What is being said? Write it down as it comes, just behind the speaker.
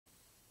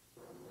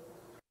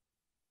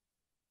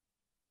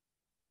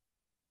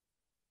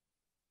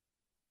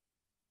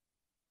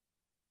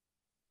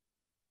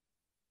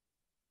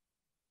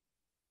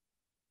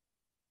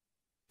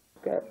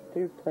got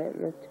through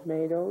planting the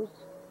tomatoes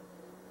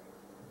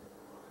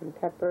and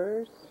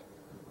peppers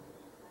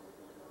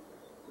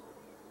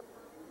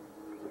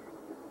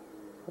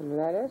and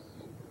lettuce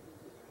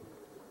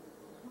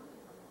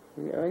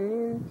and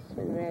onions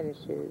and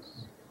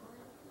radishes.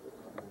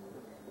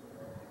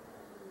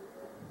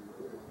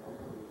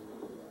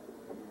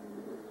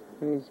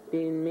 And he's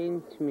being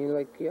mean to me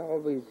like he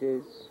always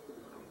is.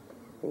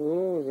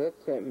 Ooh,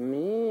 that's at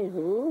me.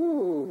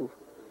 Ooh.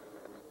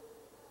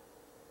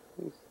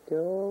 He's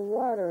still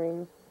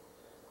watering.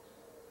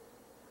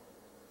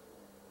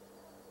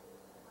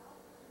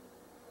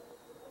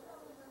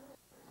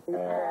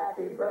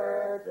 Happy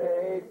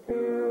birthday to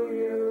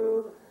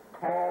you.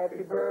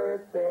 Happy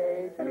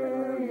birthday to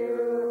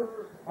you.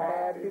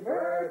 Happy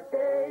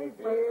birthday,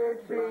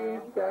 dear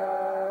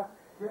Teresa.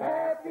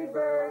 Happy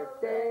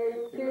birthday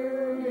to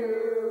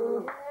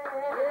you.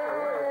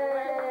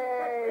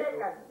 Yay!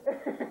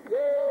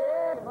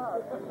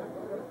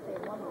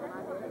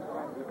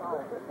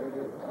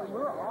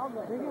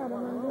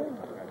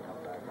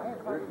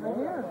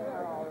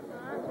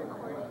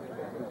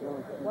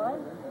 What?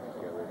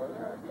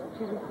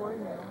 She's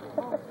recording now.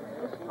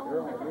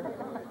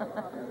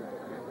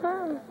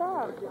 Oh,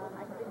 stop.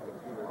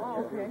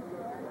 Oh, okay.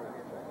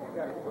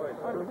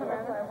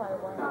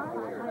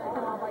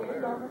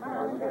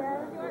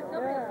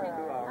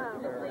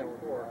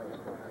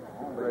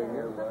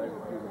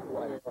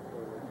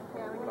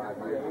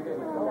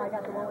 Oh, I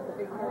got the one with the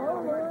big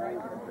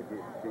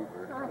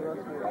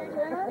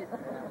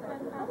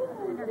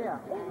yeah.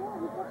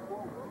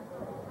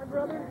 My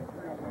brother.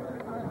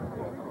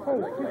 Hey,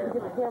 you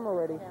get the camera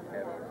ready.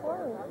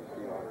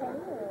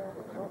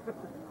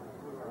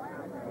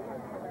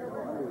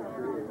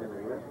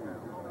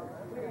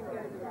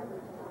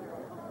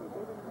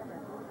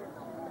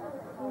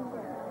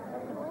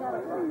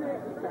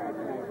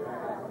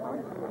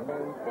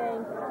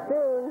 Thanks.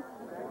 Soon.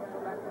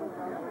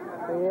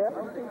 Yep.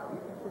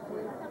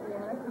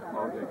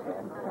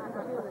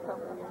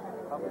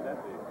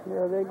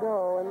 There they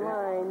go in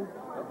line.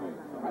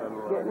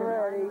 Getting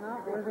ready.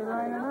 Where are they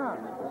lining up?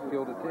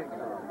 Killed a tick.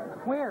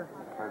 Where?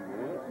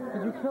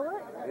 Did you kill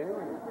it? Yeah.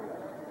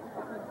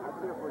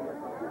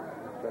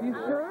 You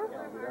sure?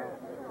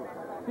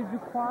 Did you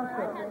quash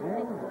it?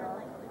 Yeah.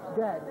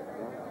 Dead.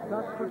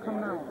 Guts were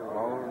coming out.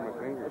 All over my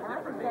fingers.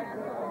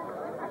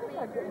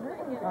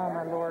 Oh,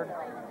 my Lord.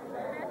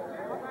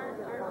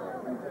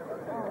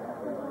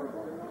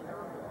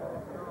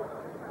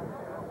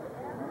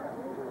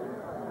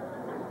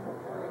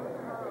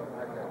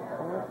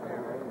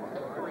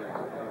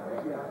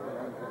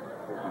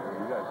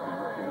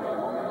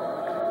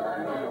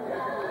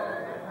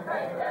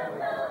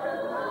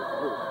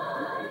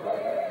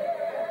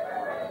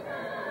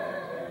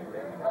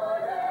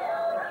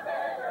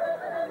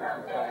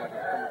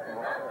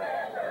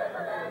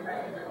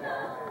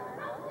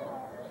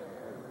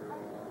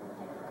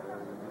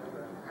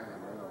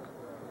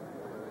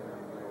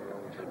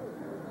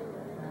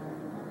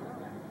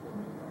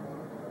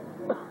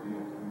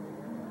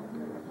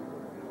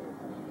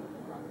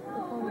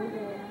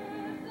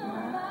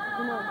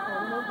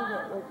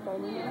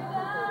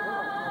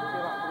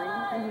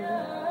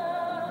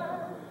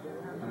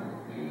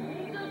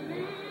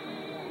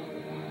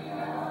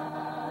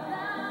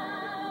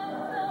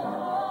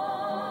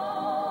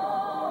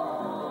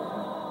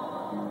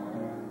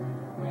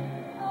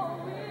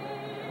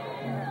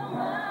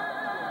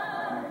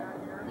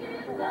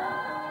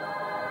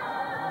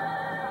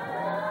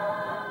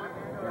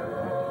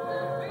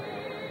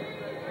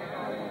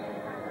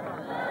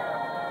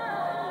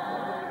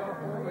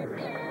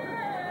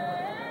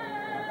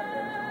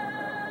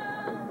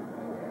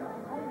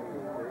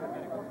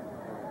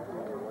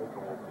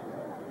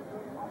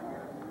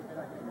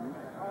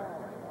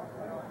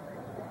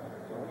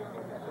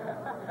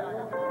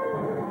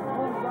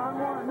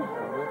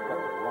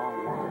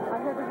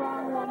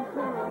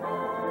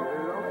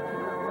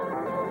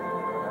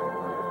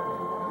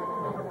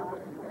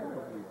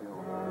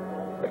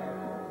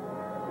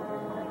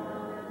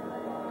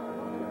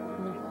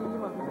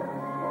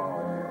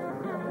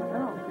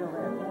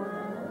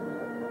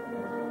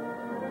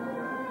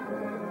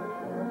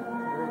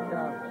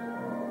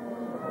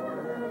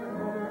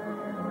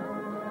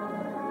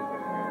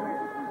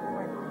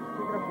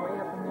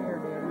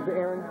 Is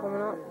Aaron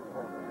coming up?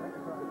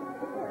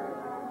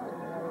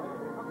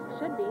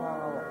 Should be.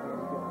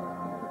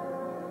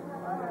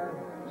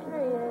 Sure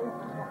he is.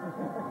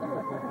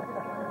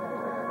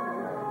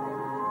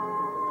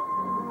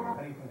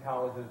 Huntington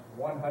College's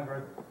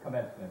 100th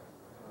commencement.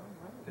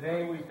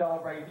 Today we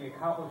celebrate the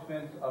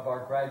accomplishments of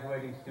our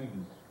graduating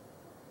students.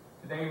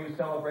 Today we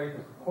celebrate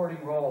the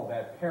supporting role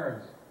that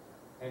parents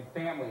and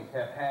families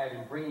have had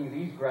in bringing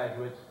these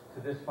graduates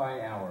to this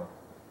fine hour.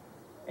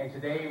 And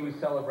today we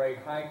celebrate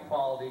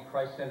high-quality,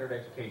 Christ-centered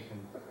education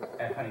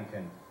at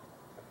Huntington.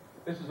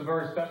 This is a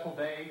very special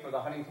day for the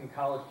Huntington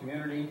College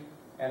community,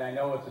 and I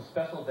know it's a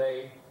special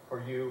day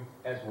for you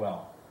as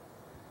well.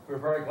 We're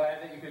very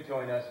glad that you could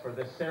join us for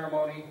this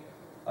ceremony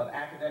of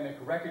academic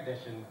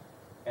recognition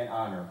and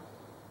honor.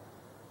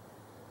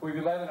 We'll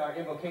be led in our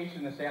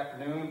invocation this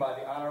afternoon by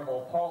the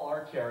Honorable Paul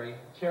R. Cherry,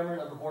 Chairman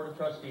of the Board of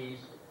Trustees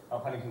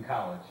of Huntington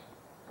College.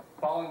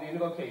 Following the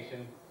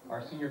invocation,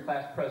 our senior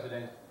class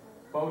president,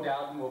 Bo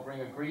Dowden, will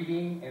bring a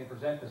greeting and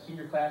present the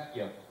senior class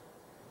gift,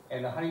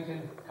 and the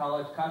Huntington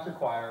College Concert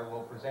Choir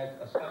will present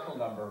a special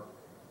number,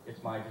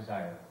 It's My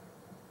Desire.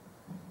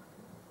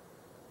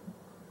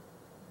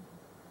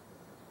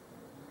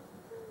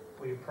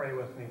 Will you pray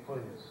with me,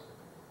 please?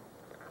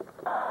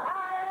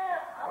 I am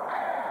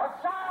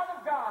a child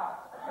of God.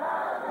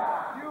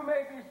 You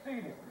may be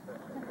seated. This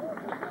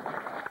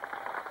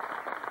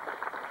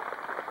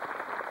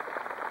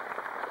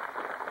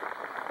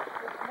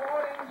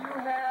morning you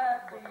had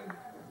the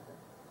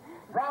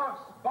Bronx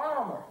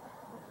Bomber,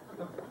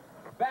 the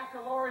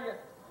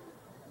baccalaureate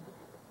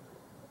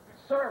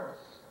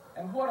service,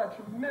 and what a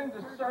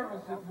tremendous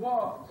service it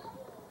was.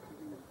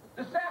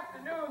 This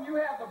afternoon you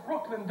have the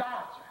Brooklyn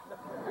Dodger.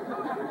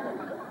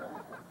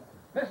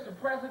 Mr.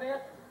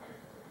 President,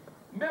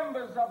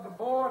 members of the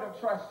Board of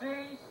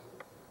Trustees,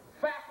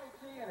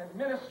 faculty and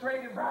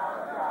administrative,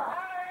 I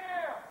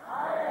am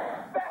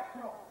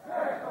special.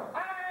 I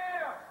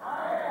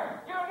am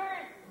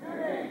unique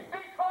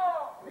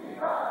because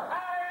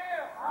I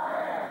am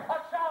a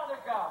child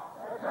of God.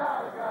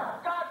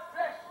 God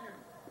bless you.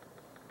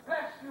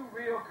 Bless you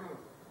real good.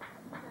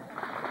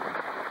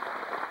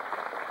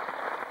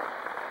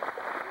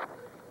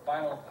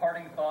 Final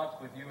parting thoughts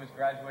with you as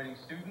graduating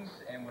students,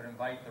 and would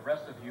invite the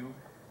rest of you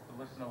to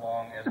listen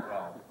along as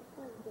well.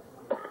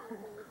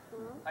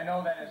 I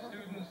know that as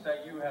students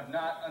that you have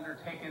not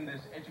undertaken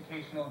this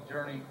educational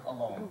journey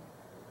alone.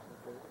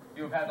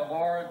 You have had the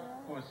Lord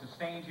who has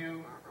sustained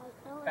you,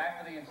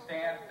 faculty and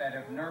staff that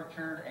have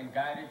nurtured and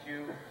guided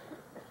you,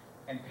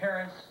 and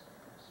parents,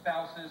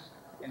 spouses,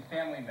 and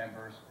family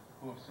members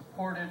who have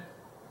supported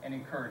and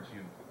encouraged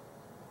you.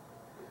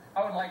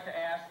 I would like to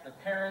ask the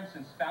parents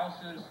and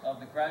spouses of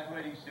the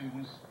graduating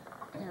students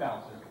and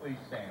spouses, please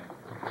stand.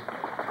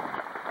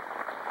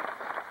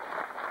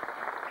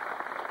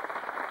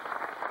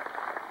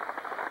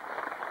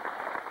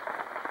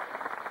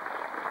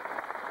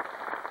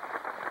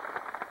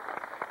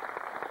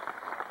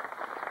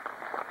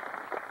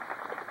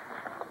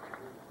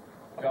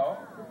 Go.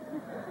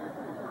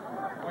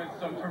 With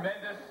some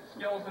tremendous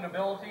skills and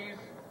abilities,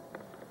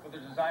 with a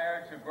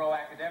desire to grow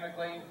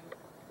academically,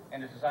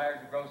 and a desire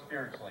to grow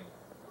spiritually.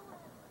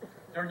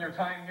 During your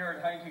time here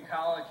at Huntington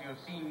College, you have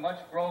seen much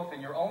growth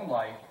in your own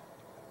life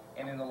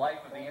and in the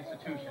life of the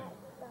institution.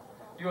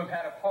 You have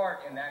had a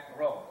part in that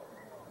growth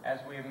as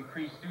we have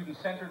increased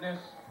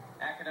student-centeredness,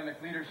 academic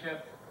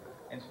leadership,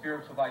 and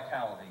spiritual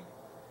vitality.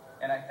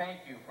 And I thank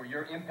you for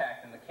your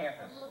impact in the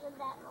campus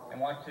and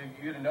want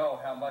you to know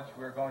how much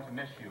we're going to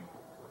miss you.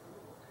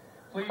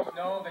 Please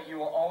know that you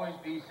will always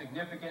be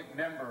significant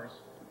members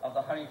of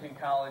the Huntington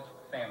College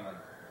family.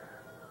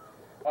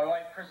 My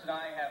wife, Chris, and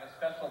I have a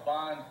special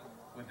bond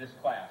with this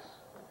class.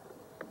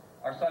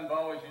 Our son,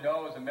 Bo, as you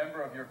know, is a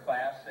member of your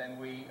class, and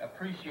we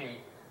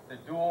appreciate the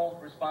dual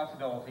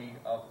responsibility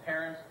of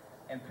parent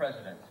and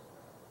president.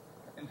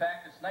 In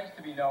fact, it's nice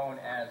to be known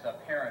as a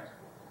parent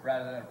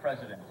rather than a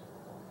president.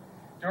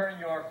 During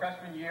your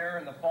freshman year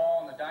in the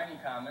fall in the dining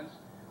commons,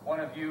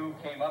 one of you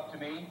came up to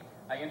me.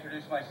 I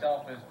introduced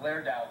myself as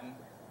Blair Dowden,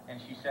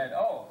 and she said,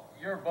 "Oh,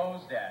 you're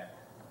Bo's dad."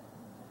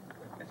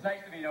 It's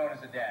nice to be known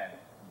as a dad.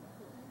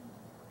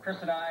 Chris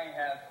and I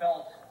have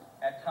felt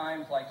at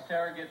times like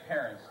surrogate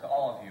parents to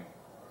all of you.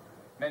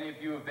 Many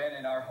of you have been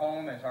in our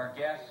home as our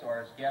guests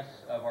or as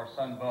guests of our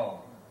son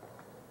Bo.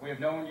 We have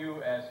known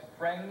you as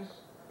friends,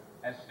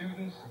 as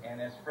students,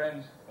 and as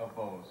friends of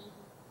Bo's.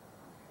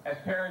 As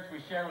parents, we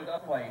share with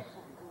us place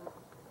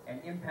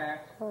and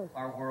impact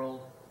our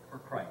world for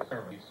Christ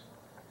service,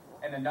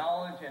 and the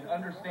knowledge and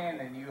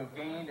understanding you have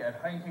gained at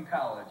Huntington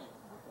College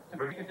to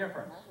make a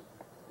difference,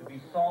 to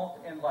be salt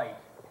and light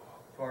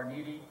to our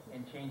needy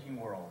and changing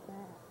world.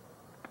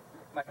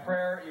 My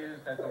prayer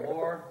is that the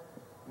Lord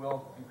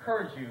will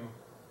encourage you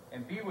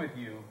and be with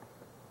you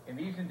in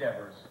these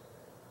endeavors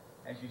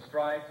as you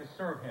strive to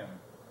serve Him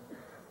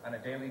on a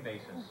daily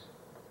basis.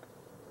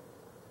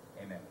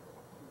 Amen.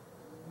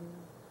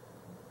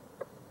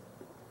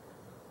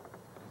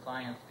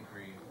 Science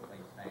degrees,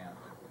 please stand.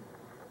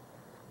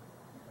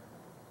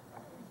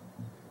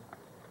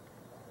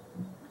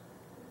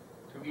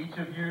 To each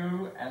of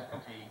you as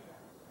committee,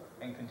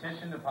 and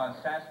conditioned upon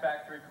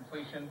satisfactory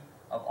completion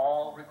of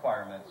all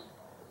requirements,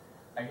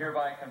 I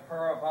hereby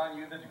confer upon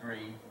you the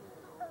degree,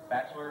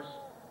 bachelor's,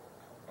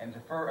 and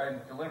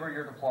deliver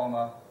your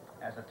diploma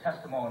as a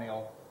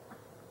testimonial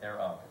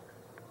thereof.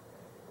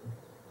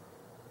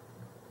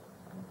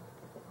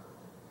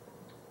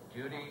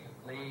 Judy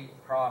Lee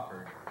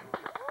Crawford.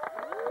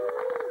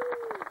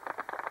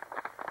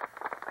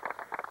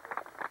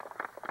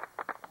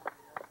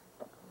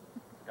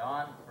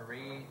 Dawn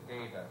Marie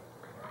Davis.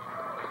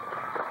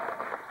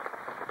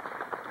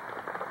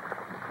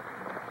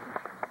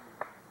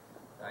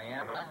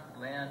 Diana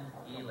Lynn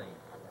Ely.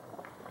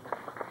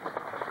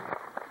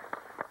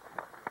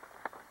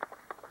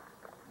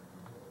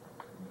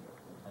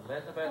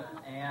 Elizabeth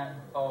Ann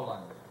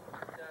Boland.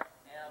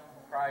 M.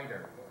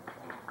 Kreider.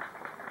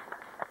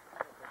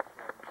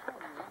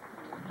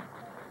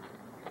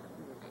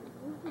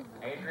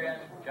 Adrian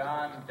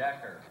John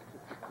Decker.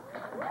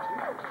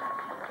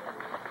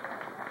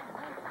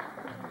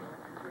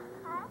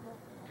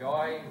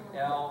 Joy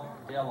L.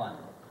 Dillon.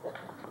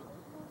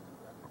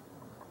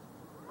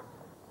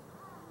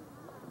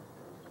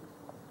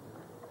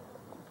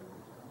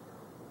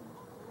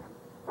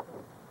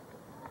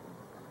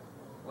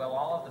 Will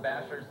all of the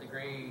bachelor's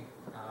degree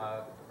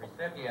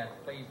recipients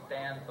please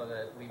stand so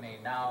that we may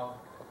now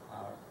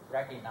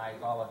recognize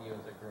all of you as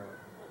a group.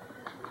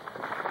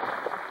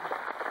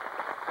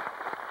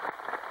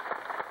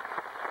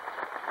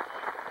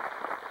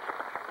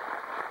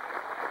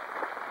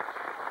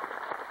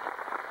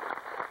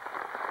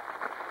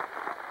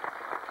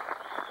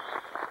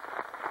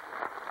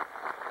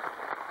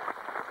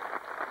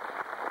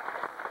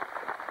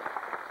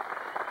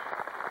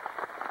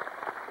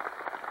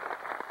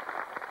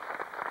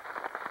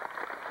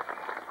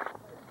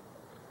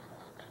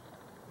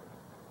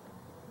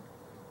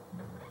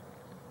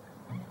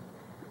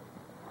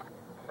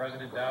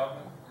 President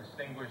Dowden,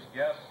 distinguished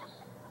guests,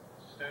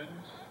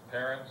 students,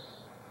 parents,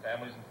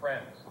 families, and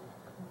friends.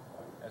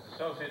 As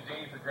Associate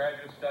Dean for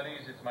Graduate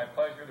Studies, it's my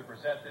pleasure to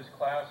present this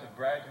class of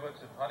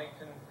graduates of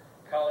Huntington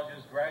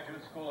College's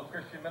Graduate School of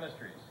Christian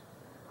Ministries.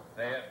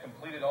 They have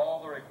completed all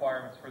the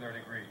requirements for their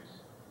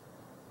degrees.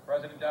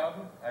 President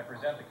Dowden, I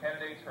present the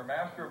candidates for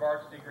Master of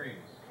Arts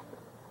degrees.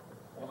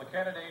 Will the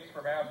candidates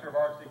for Master of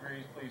Arts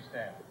degrees please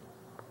stand?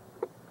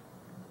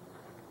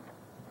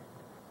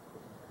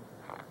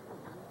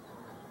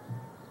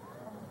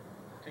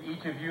 To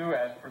each of you,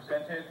 as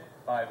presented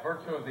by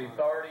virtue of the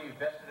authority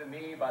vested in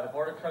me by the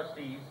Board of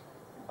Trustees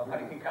of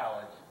Huntington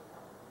College,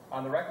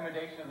 on the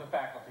recommendation of the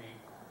faculty,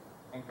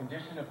 and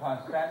conditioned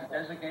upon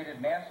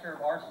designated Master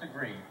of Arts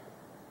degree,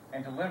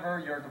 and deliver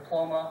your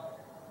diploma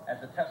as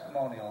a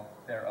testimonial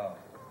thereof.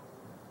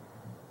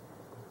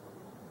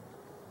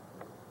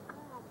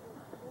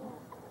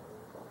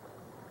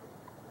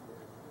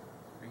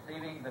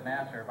 Receiving the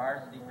Master of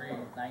Arts degree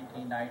in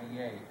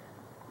 1998,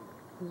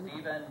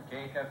 Stephen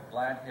Jacob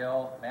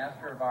Gladhill,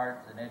 Master of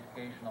Arts in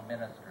Educational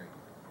Ministry.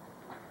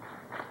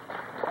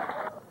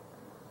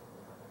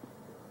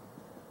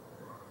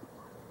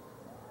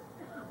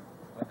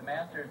 With the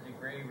master's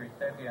degree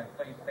recipients,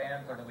 please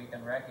stand so that we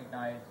can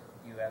recognize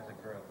you as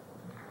a group.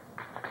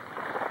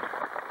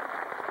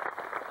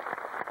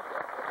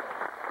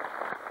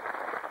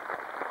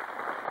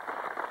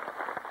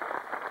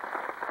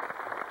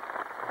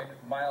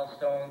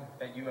 Milestone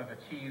that you have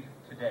achieved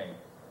today.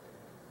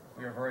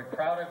 We are very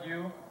proud of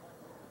you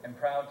and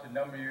proud to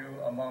number you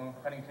among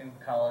Huntington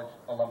College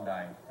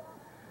alumni.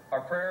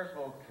 Our prayers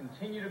will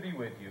continue to be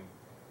with you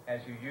as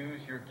you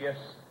use your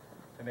gifts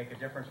to make a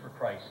difference for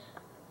Christ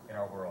in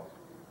our world.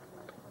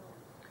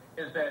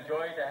 It has been a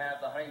joy to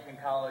have the Huntington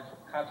College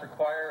Concert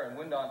Choir and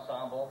Wind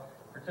Ensemble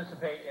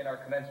participate in our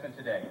commencement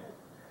today.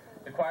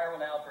 The choir will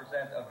now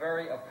present a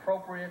very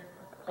appropriate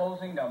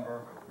closing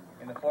number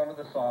in the form of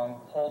the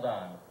song, Hold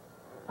On.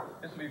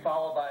 This will be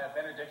followed by a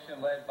benediction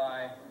led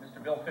by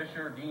Mr. Bill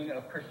Fisher, Dean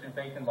of Christian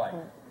Faith and Life.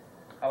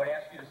 I would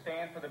ask you to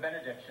stand for the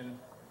benediction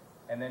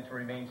and then to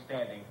remain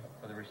standing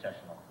for the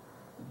recessional.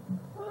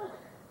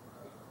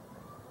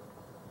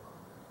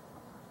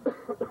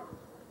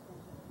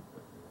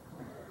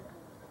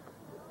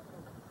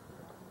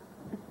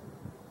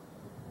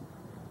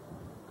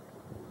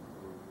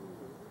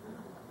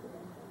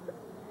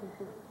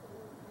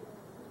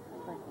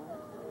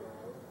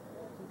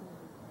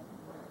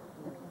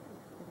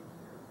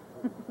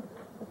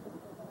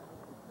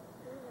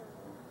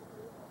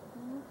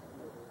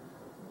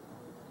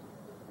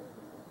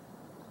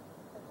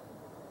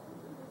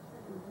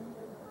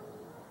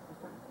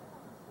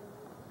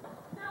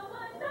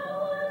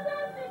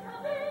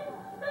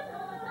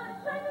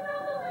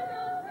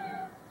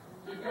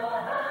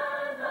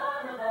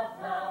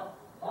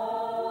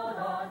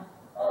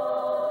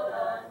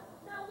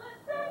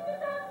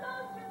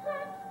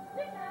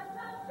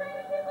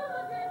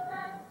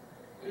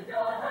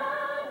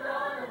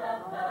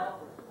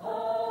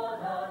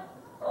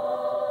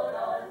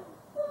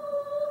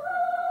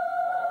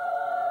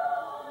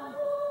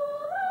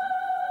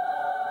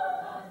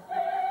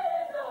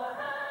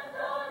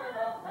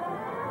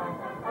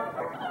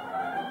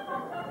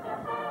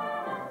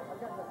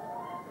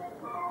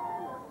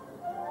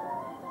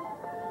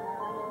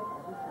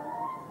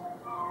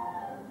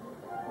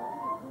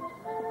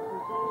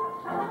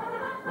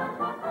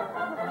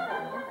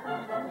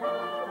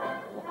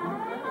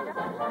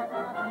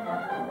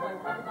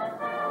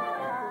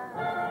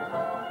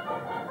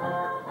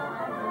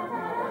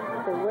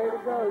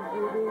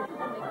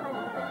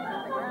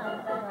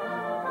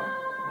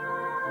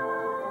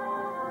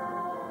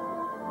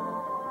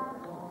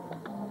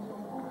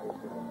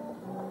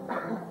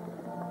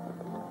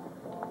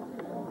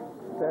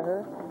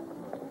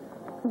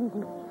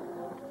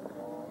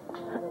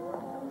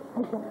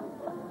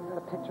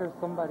 A picture of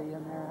somebody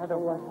in there. I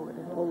don't know who it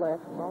is. We'll laugh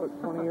about it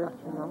 20 years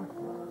from now.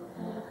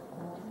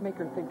 Just make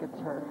her think it's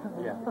her.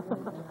 Yeah.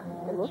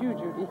 It's you,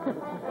 Judy.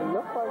 It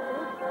looks like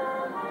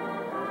it.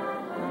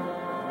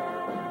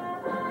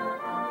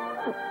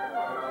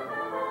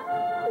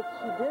 If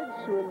she did,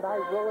 she would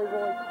die really,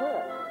 really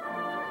quick.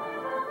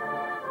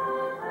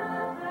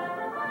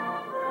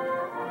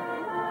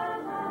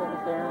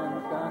 There's Aaron and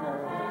the sun or...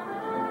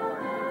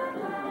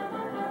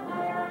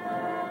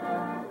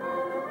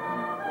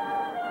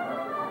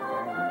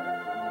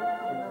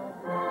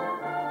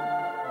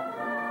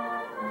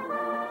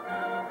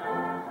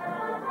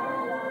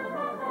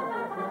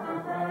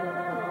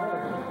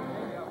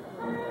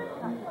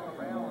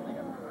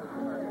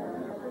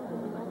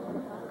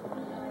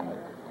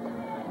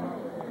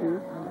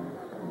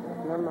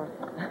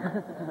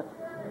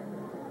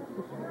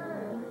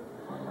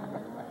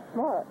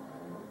 What?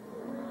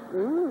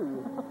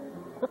 Ooh.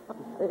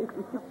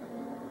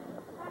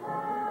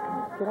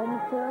 Did I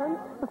miss your arm?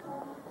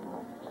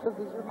 This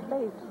is your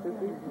face.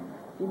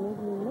 You made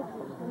me miss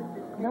him.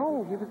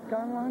 No, he was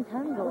gone a long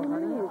time ago,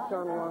 honey. He was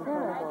gone a long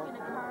time ago.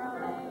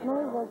 No,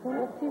 he wasn't.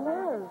 Yes, he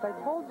was. I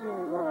told you he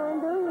was.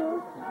 No, there he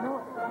is. No.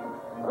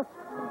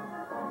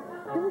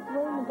 He was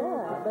way in the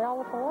back. They all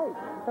look alike.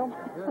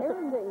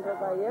 Aaron didn't go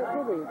by yet,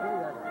 did he?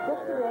 Yes,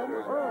 he did.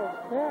 Oh,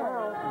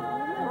 yeah.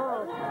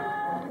 Oh.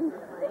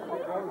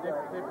 Okay.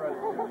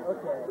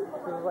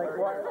 So like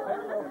what? I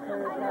don't know if it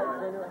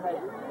had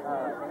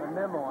a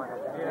memo on it.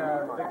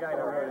 Yeah, the guy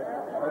who wrote it.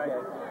 Okay.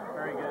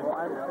 Very good. Well,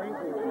 I'm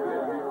thinking.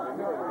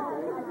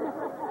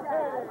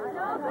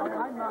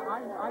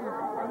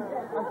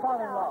 I'm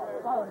father-in-law.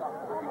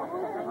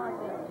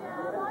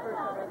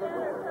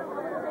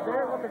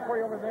 They're looking for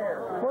you over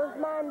there. Where's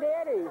Mom and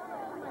Daddy?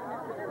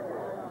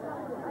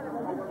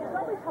 It's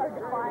always hard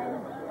to find.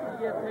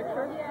 Did you get a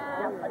picture?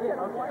 Yeah. I did.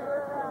 Okay.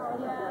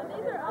 Yeah,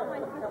 these are all my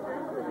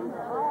sisters.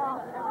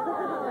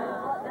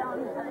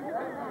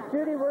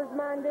 Judy, where's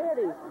Mom and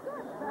Daddy?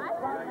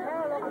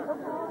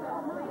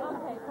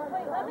 Okay,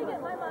 wait, let me get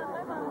my mom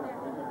there.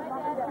 My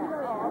dad.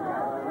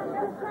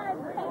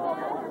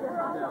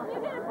 You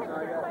get a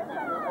picture of my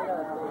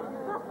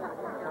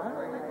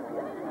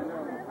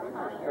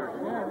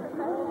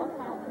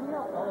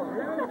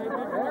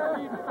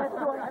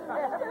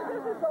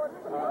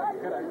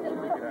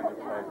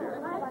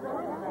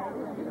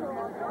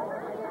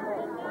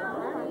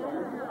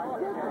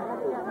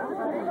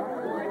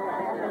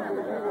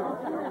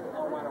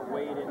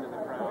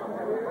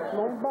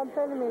Don't bump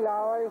into me,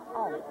 Lolly.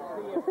 Oh.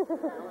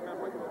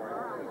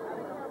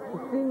 You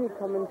see me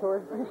coming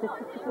towards me.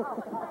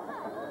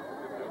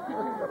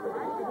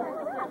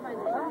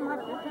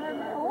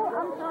 Oh,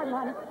 I'm sorry,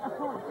 honey.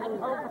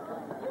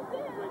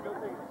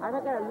 I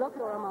don't gotta look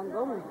or I'm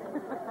going.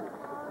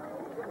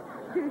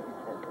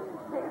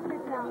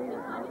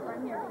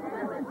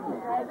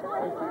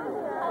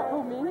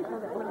 Oh, me?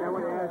 I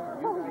want to ask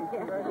you.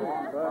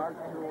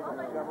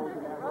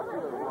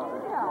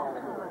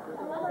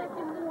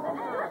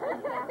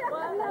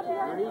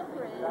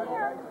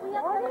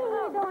 What are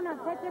you doing?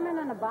 Take him in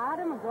on the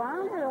bottom of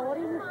ground, or what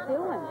are you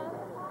doing?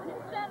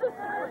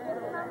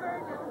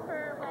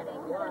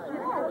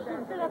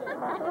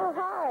 Oh,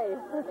 hi.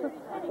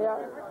 Yeah.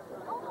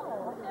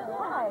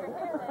 Hi.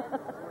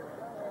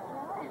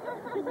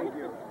 Thank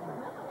you.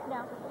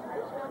 Now,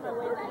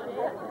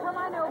 come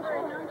on over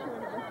and don't you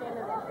understand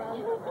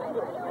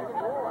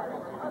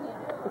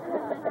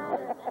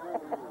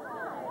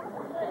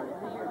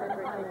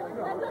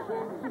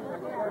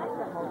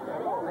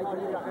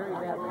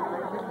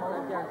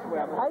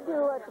I do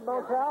at the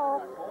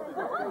motel.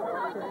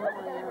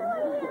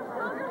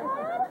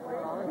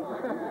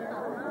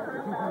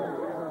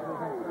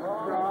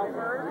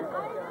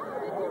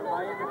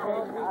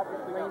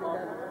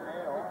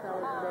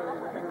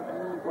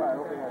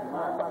 Crawford,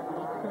 my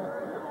invitation.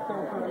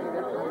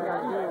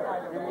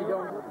 And you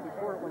don't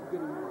before it was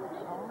getting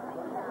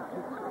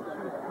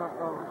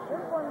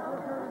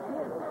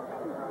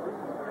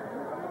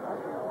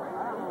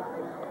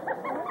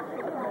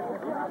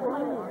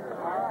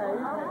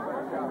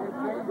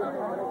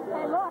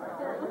Hey, look.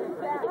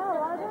 Yeah,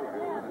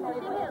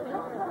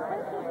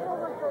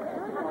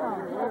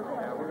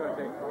 we're going to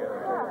take it together.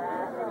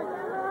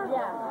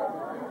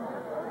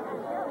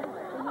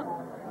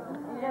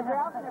 Yeah,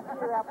 they're all going to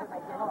figure out when they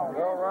get home.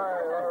 All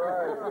right.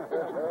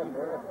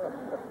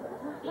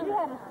 She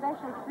had a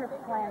special trip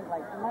planned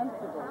like months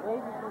ago, way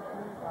before she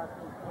knew about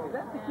this. Is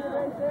that the kid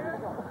right there?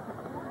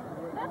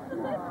 That's the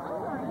big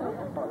one.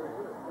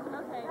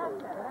 Okay.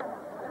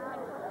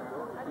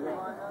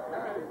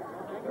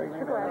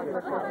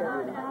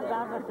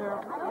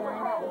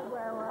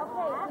 Okay,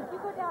 did you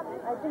go down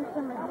this? I think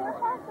some of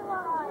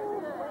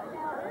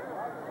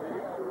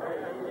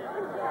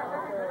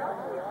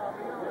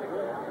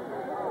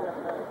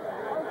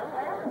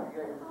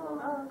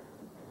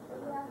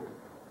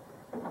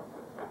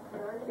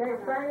Okay,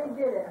 finally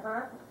did it,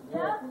 huh?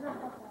 Yep.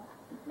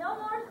 No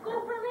more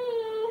school for me.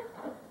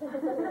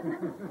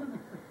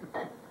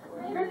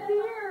 50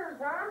 years,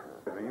 huh?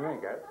 You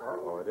ain't got it.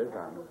 Oh, it is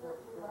on.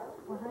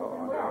 Oh,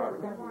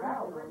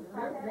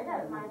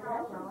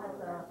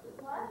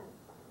 What?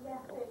 Yeah,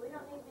 we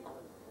don't need these.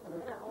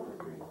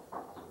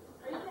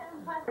 Are you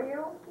getting plastic?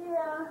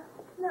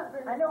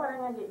 Yeah. I know what I'm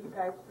going to get you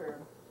guys for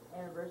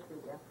anniversary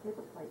gift.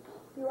 Paper plates.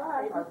 You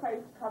are. Paper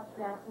plates, cups,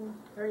 napkins.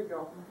 There you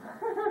go.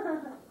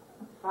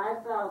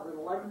 5,000,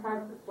 11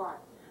 times the supply.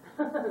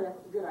 That's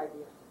a good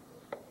idea.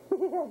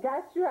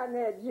 Got you on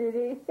that,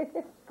 Judy.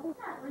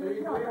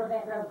 You don't know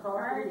that kind of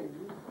party.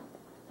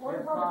 What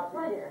about the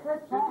plates?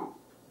 That's all.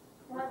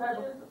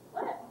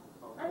 What?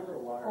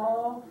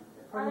 Oh,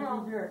 for the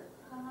dessert.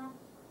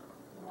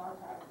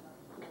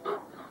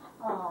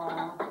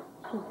 Aww.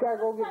 She's got to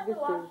go get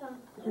dishes,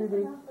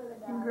 Judy.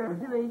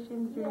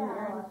 Congratulations,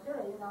 Junior.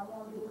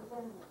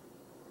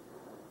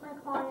 My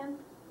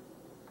clients.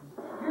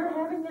 You're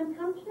having them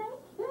come tonight?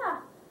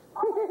 Yeah.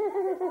 Oh,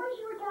 that's the voice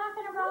you were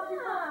talking about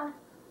before.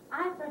 I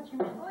thought you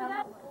meant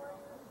something.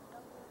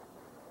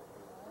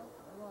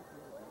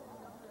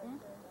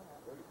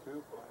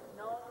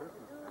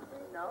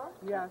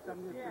 Yes,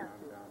 I'm just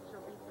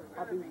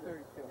I'll be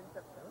 32.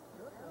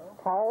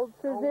 How old,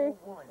 Susie?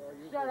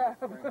 Shut up.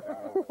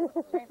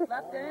 She ain't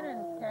slept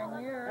in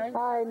 10 years.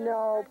 I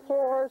know,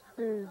 poor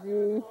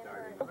Susie.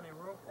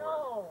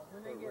 No,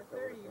 when they get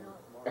 30, you know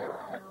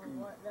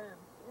what then?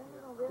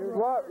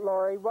 What,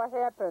 Lori? What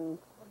happened?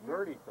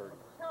 30.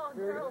 Tell him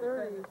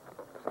 30.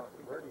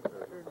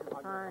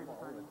 Fine.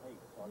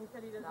 He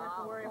said he doesn't have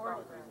to worry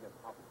about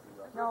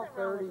that. No,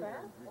 30.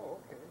 That?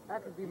 That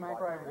could be my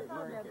private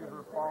drink if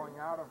we're falling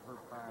out of her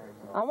prime.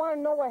 I want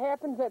to know what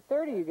happens at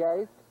 30, you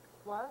guys.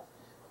 What?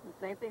 The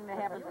same thing that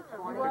happens at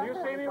 20. Can you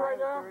see me right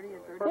now? 30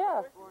 and 30.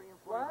 Yeah,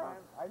 What?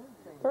 I didn't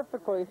say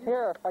perfectly.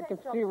 Here, I can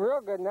see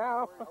real good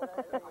now.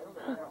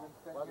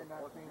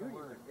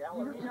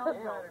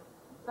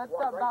 That's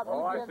about me.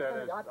 All I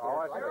said is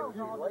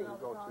you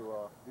go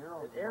to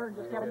Aaron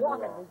just kept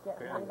walking. We can't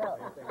find out.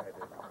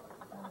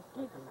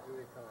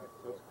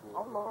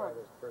 Oh Lord.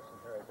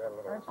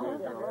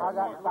 I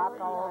got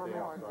stopped all over the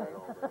morning.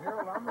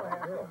 Harold, I'm going to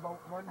have you boat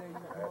Monday. You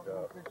come up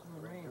and fishing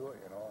with me.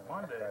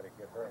 Monday. I tried to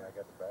get her and I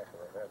got the back of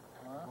her head.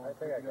 I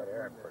think I got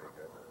Aaron pretty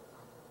good.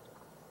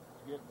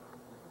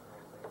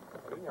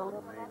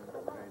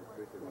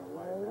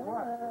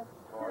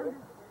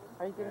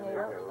 Are you getting 8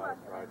 up?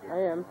 I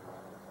am.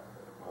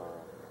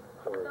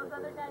 Those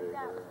other guys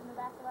got in the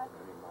back of us.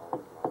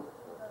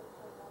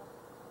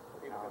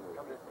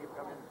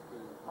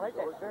 I like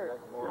that shirt.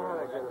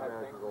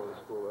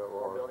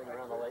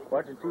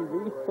 Watching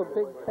TV? So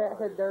big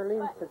fathead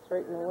Darlene sits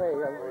right in the way.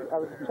 I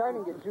was trying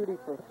to get Judy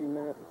for a few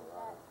minutes.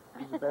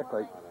 Use the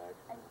backlight.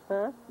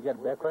 Huh? You got a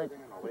backlight?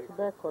 It's a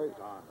backlight.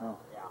 Oh.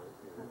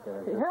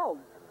 Hey, Harold.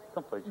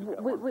 Someplace you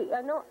got Wait,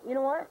 I know, you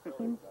know what?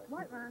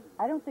 What, Ma?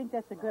 I don't think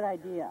that's a good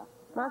idea.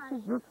 Ma,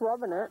 she's just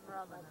rubbing it.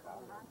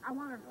 I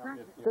want to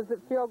practice. Does it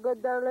feel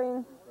good,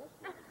 Darlene?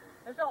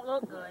 It don't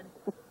look good.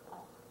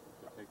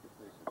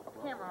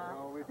 Camera off.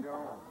 No, we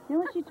don't. You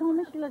know what she told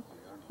me? She lets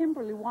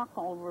Kimberly walk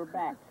all over her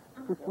back.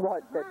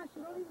 What, that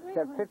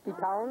 50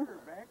 pounds?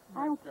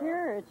 I don't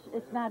care.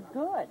 It's not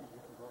good.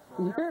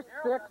 You're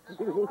sick,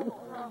 Judy.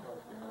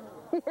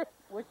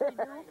 What's she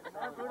do?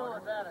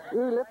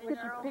 Ooh, let's get,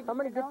 I'm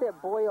going to get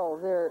that boil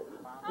there.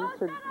 It's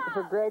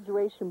her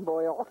graduation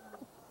boil.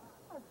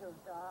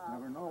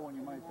 Never know when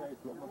you might say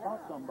something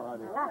about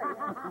somebody.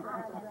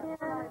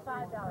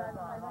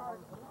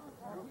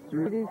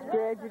 Judy's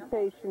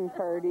graduation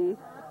party.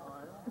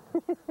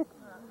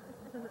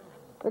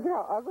 Look at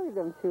how ugly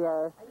them two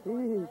are.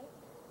 Jeez.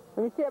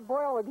 Let me see that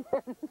boil again.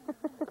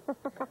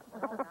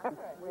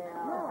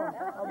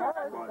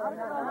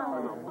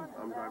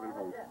 I'm driving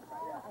home.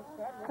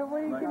 So what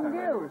are you going to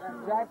do?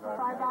 Drive for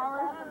 5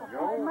 hours?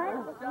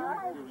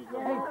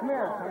 Hey, come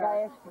here. Can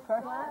I ask you a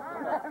question?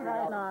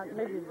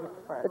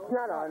 It's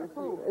not on.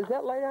 Is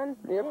that light on?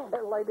 Yep,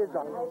 that light is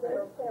on.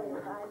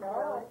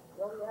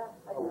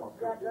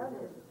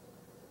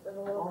 There's a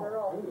little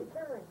girl who's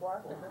carrying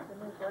Washington,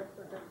 and his legs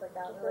are just like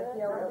out there. Like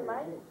yelling,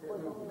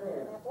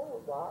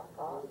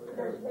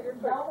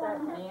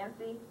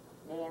 Nancy.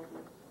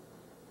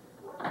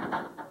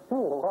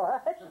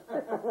 What?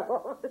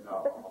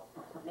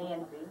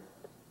 Nancy.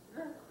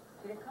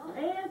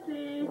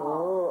 Nancy.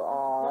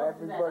 Oh,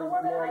 everybody's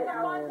mad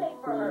at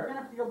Nancy. You're going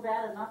to feel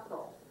bad enough,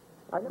 though.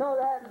 I know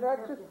that.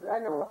 That's just, I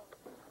know.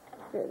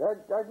 Yeah,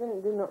 I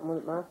didn't do nothing with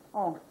it, Ma.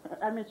 Oh,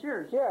 I mean, it's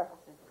yours. Yeah.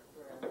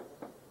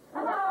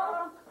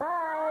 Hello.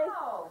 Hi.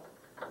 Hello.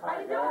 How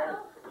you doing?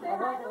 Say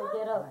hi to us.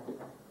 Get up.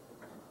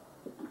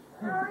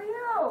 How are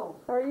you?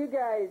 How are you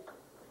guys?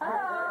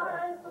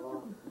 Hi.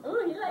 Ooh,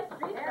 he likes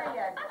street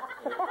stuff.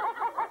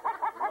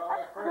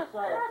 First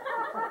sight.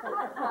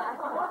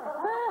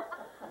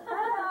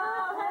 Hello.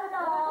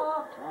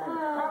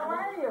 How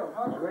are you?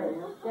 Oh, great.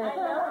 I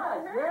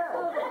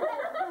know.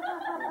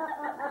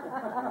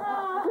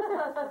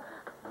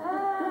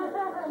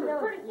 She's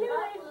pretty cute. I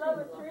love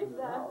it,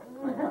 Teresa.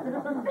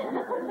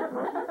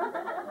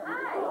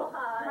 Hi.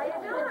 How you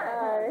doing?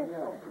 Hi.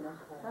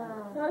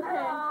 Okay.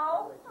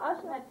 Hello.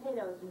 Also had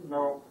potatoes.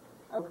 No.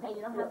 Okay,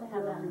 you don't have to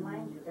have that.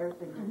 Remind you,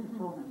 everything you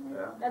told me.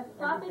 That's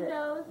sloppy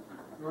joes,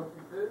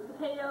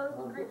 potatoes,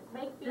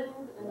 baked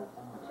beans, and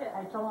chips. I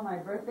told him my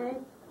birthday.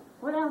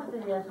 What else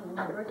did he ask me?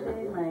 My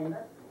birthday,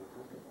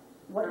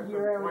 what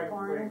year I was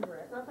born.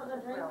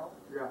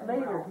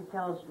 Later, he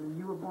tells me,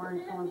 you were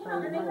born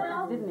so-and-so,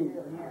 didn't he?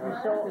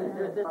 So,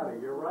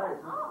 You're right.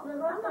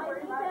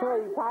 So are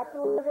you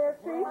popular there,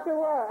 Trish, or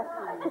what?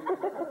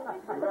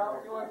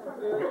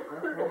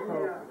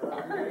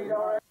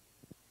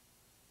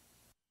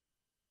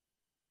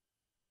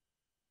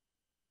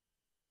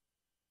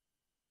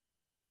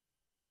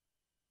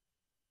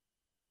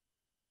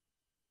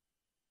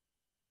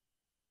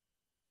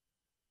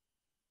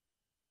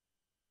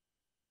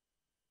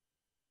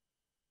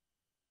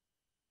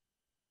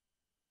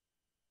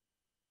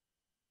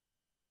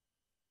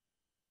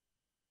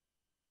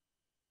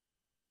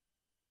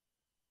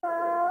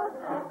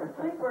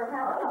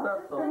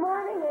 Good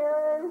morning,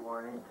 Aaron. Good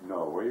morning.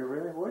 No, were you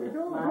really? What are you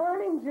doing? Good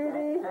morning,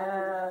 Judy.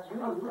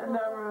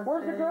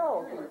 Where's the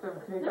girls?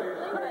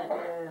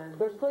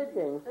 They're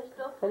sleeping.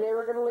 And they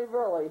were going to leave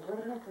early.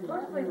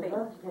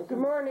 Good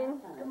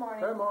morning. Good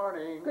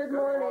morning. Good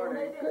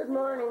morning. Good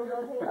morning.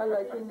 I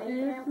like to see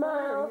you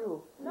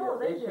smile. No,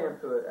 they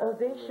shampoo it. Oh,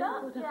 they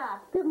shampoo it.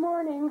 Good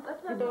morning.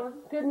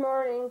 Good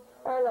morning.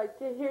 I like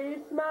to hear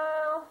you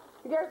smile.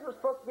 You guys were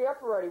supposed to be up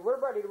already. We're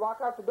ready to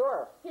walk out the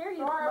door. Hear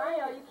you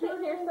smile. You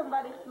can't hear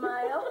somebody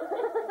smile.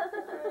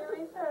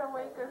 We try to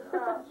wake us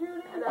up.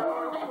 Judy, an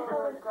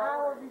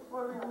hour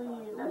before we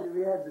leave.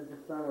 We had the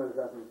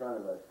sunrise up in front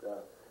of us.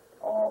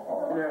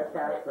 Oh. And there are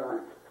cats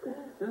on.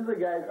 This is the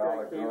guys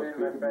that came in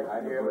my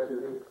freshman year with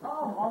me.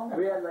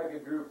 We had like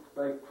a group,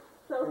 like,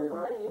 So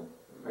funny.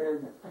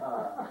 in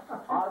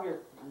August,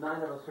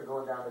 9 of us are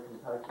going down to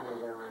Kentucky.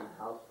 We're going to rent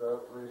a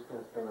houseboat. We're just going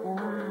to spend like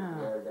 4 days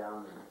there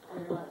down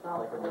in like a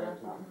lake in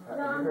Kentucky. You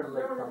heard of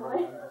Lake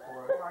Cumberland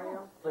before? It's like a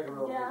real big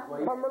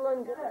lake.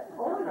 Cumberland.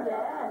 oh,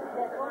 yeah,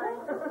 that one.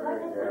 I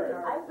read it.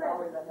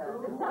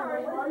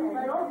 Sorry. We're going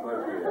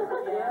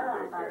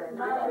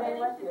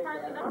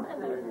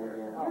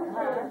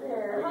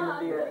to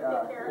be at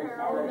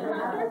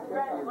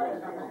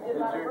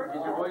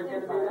is your boys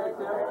going to be there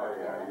too?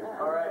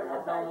 All right,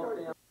 we'll tell them we'll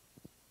see them.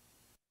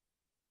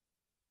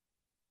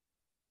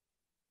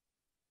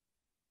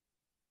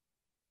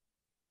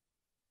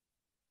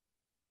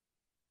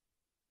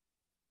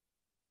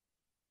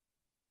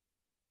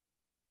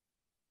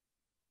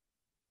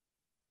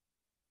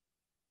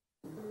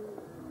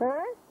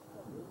 Huh?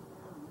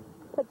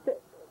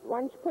 Why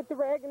don't you put the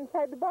rag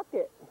inside the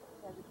bucket?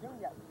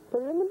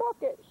 Put it in the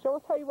bucket. Show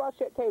us how you wash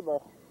that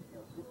table.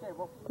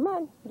 Come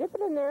on, dip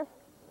it in there.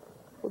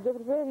 We'll dip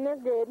it in there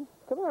good.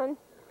 Come on.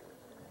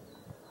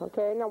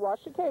 Okay, now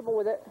wash the table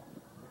with it.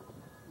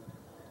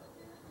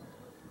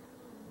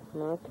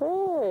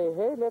 Okay,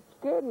 hey, that's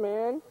good,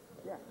 man.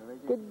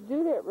 Good to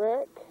do that,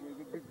 Rick.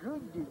 The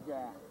good did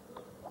that.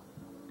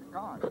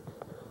 Gone.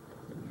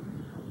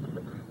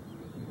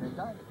 They're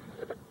done.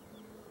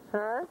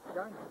 Huh?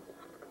 Done.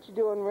 What you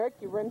doing, Rick?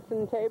 You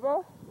rinsing the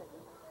table?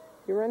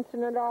 You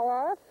rinsing it all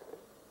off?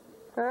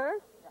 Huh?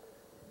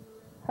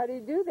 How do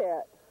you do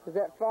that? Is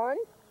that fun?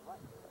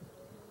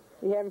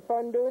 You having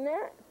fun doing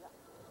that?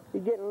 You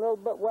getting a little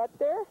bit wet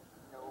there?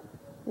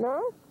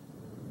 No.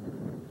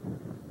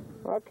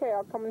 No? Okay,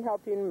 I'll come and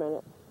help you in a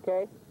minute,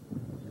 okay?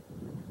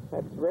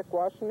 That's Rick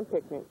washing the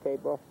picnic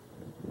table.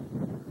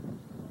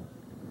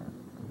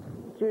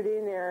 Judy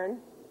and Aaron,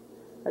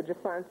 I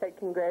just want to say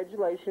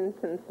congratulations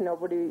since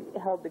nobody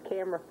held the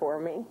camera for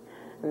me.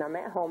 And I'm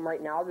at home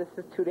right now. This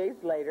is 2 days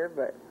later,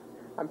 but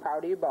I'm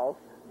proud of you both.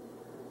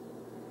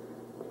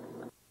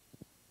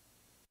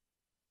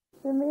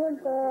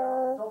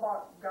 Samantha.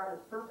 Got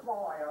his first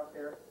walleye out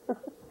there.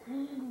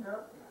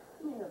 Yep.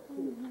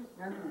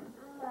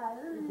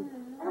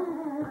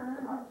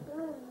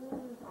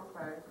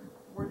 Okay.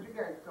 Where'd you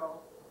guys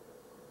go?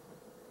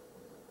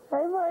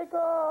 Hey,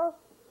 Michael.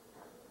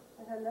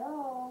 Hello.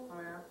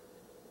 Oh, yeah?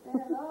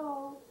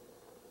 Hello.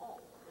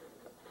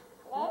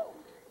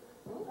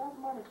 That's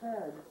my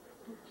head.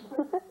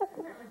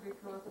 That's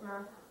ridiculous,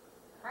 man.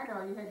 I know,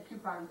 you had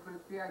coupons, but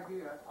it's the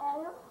idea.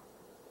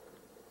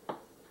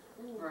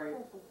 Right.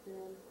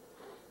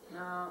 No,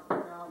 I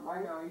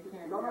know, you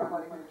can't do that.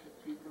 Nobody should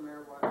keep no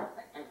matter what.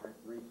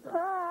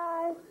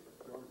 Hi.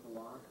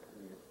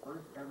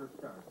 First ever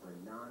start for a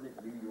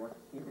non-New York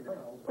independent.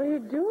 What are you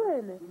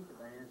doing?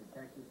 Band in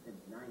Texas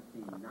since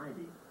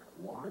 1990.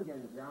 Juan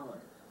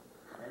Gonzalez.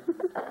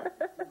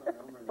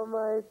 Oh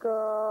my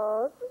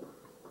God.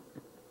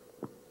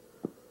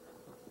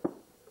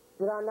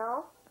 Is it on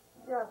now?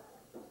 Yes.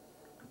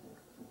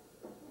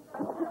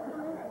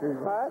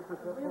 What?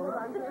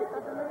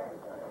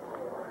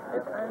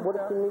 What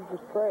if you need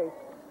your spray?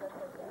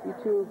 You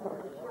two.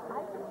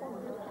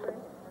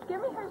 Give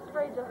me her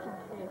spray just in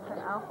case, and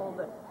I'll hold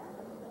it.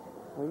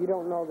 Well, you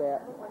don't know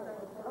that.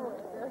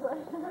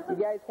 You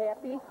guys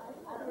happy?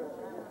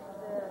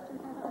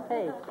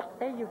 Hey,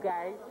 you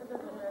guys.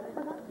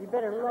 You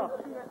better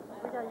look.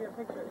 We gotta get a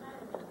picture.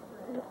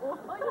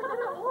 Oh, you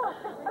didn't look.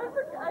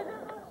 I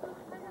didn't know she was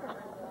there.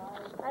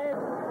 I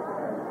didn't.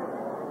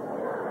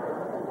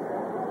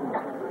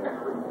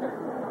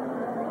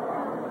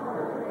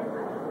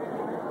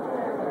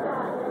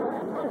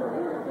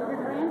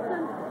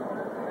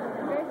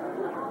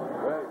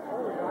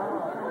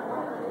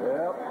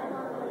 Well,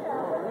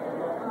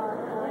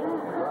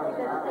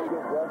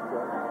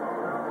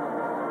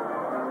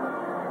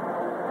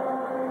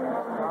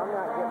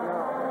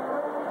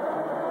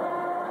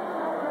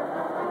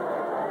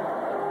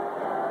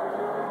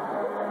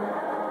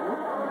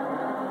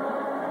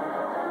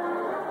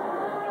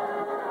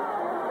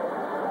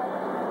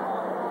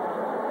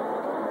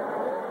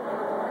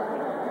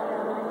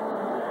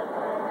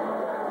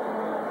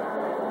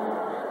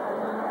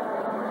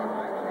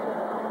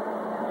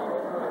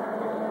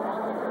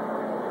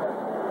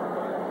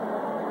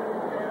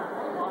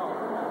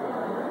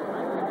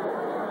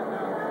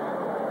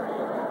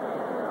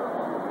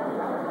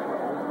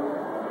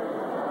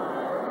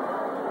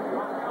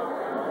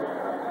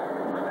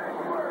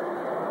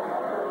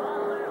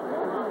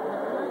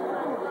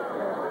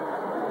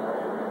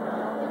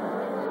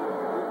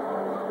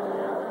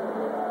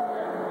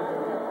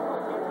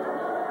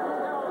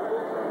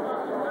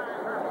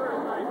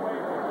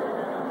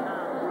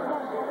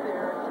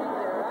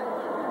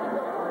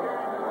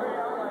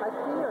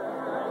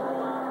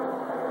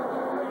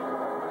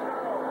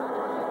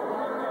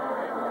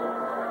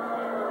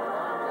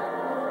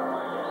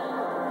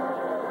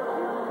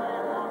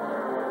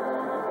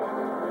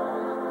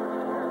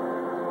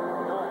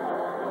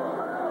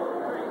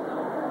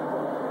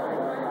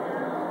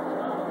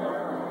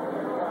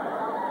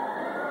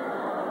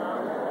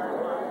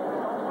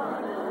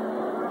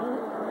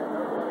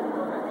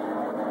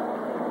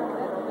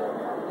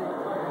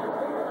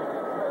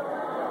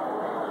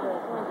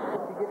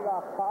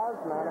 Applause,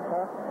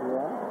 Monica.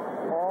 Yeah?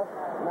 Well,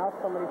 now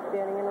somebody's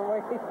standing in her way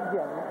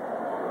again.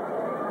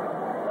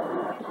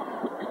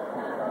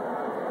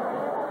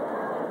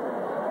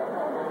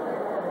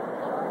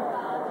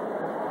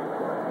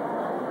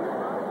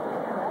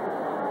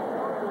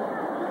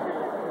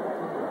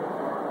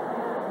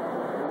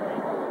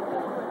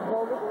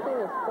 Well, this thing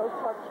is so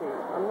touchy.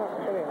 I'm not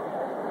kidding.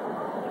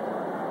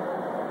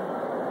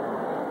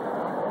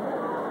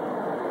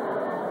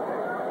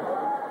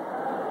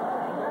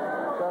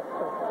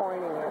 Justin's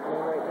pointing at me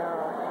right now.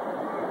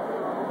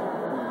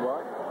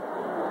 What?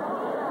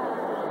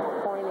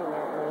 Pointing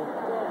at me.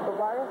 But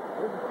why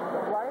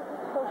is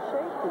it so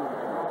shaky?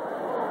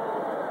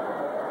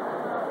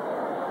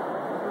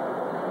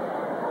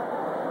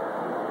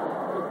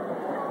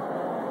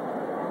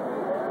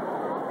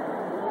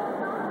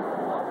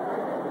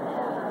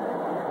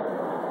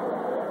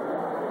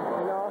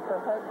 You know, if her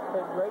head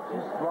right.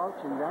 She's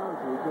slouching down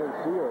so you can't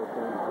see her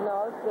thing.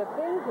 No, it's the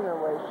thing's in her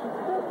way. She's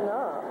sitting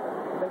up.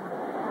 Like,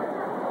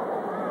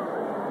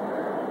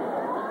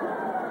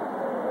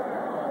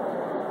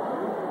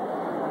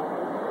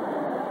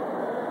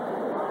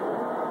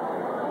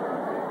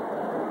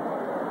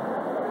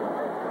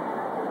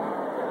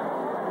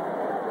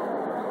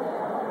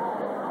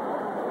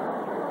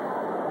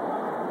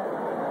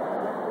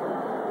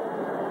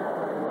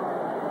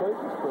 place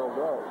is filled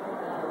up.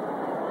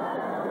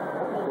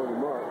 Pretty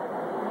much.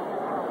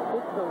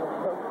 this thing is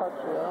so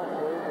touchy. I don't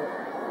believe it.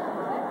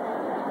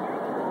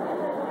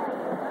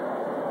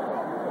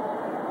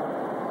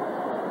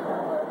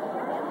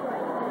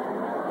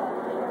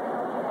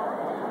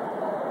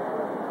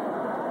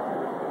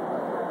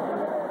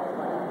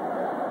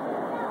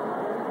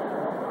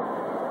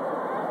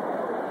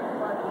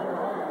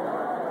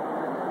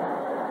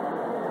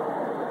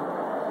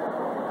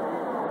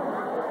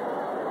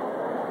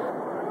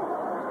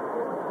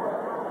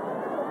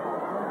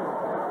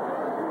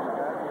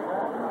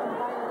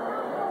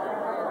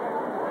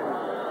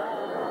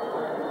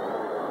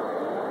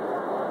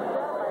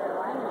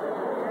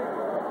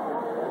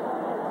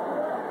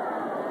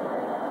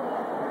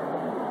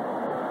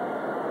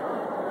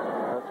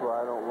 That's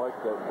why I don't like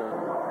that thing.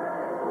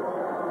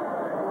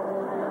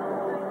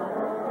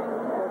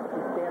 Supposed to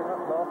stand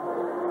up, though.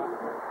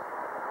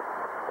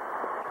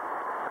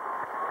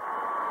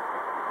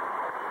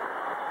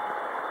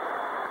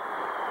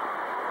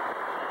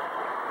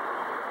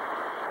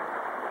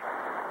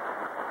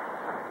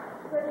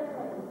 Good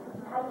evening.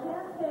 I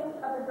can't think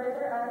of a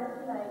greater honor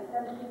tonight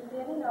than to be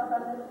standing up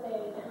on this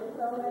stage with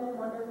so many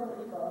wonderful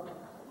people.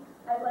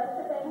 I'd like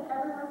to thank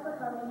everyone for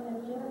coming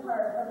and being a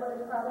part of what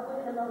is probably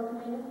the most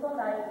meaningful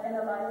night in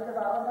the lives of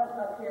all of us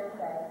up here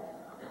today.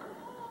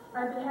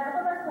 On behalf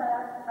of our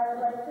class, I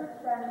would like to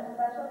extend a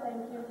special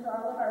thank you to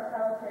all of our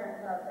proud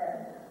parents out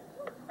there.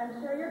 I'm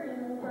sure you're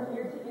beaming from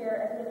ear to ear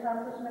at the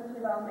accomplishments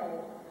we've all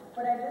made,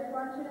 but I just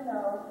want you to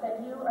know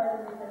that you are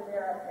the reason we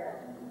are up here.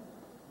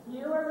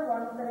 You are the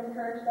ones that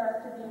encouraged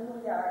us to be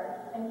who we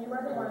are, and you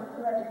are the ones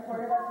who have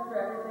supported us through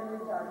everything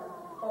we've done,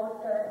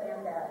 both good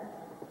and bad.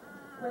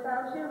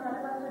 Without you, none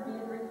of us would be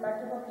the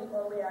respectable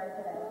people we are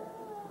today.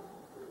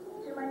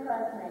 To my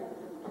classmates,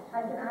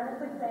 I can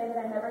honestly say that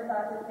I never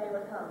thought this day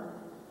would come.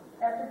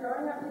 After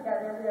growing up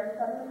together, we are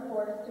suddenly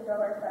forced to go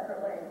our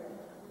separate ways.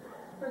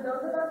 For those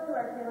of us who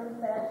are feeling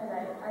sad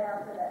tonight, I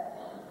offer this.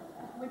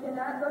 We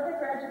cannot look at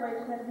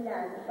graduation as the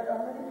end, but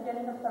only the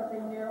beginning of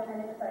something new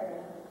and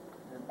exciting.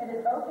 It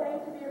is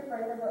okay to be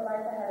afraid of what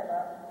lies ahead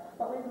of us,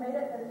 but we've made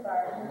it this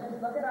far, and just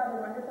look at all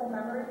the wonderful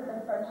memories and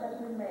friendships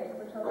we've made,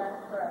 which will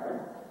last forever.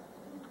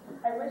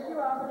 I wish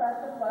you all the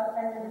best of luck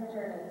on your new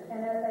journey,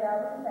 and as I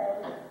always say,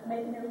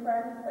 make new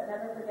friends, but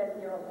never forget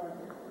the old ones.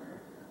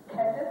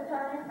 At this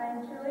time, I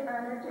am truly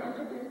honored to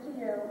introduce to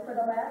you, for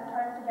the last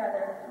time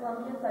together,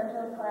 Columbia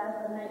Central's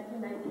class of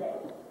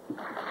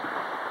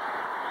 1998.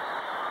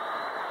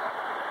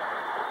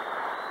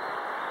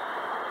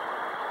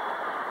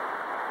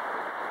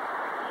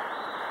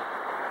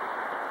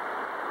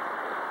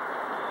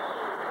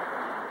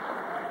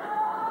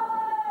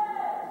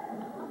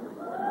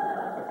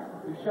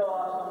 To show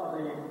off some of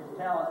the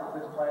talent that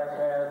this class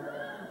has,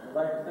 I'd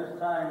like at this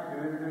time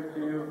to introduce to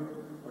you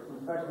with some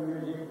special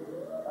music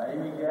by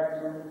Amy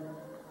Jackson.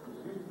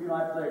 This used to be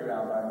my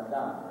playground by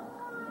Madonna.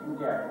 Amy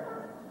Jackson.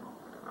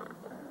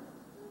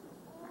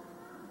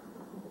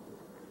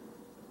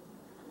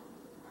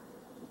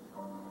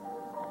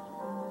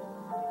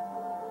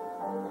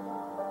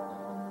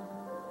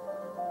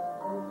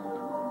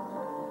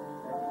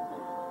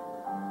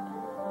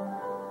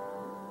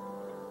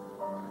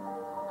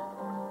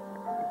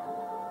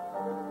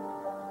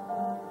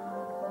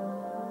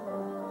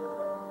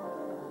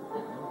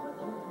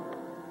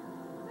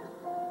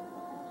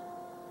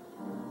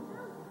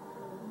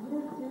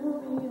 Used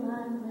to be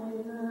my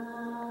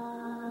playground.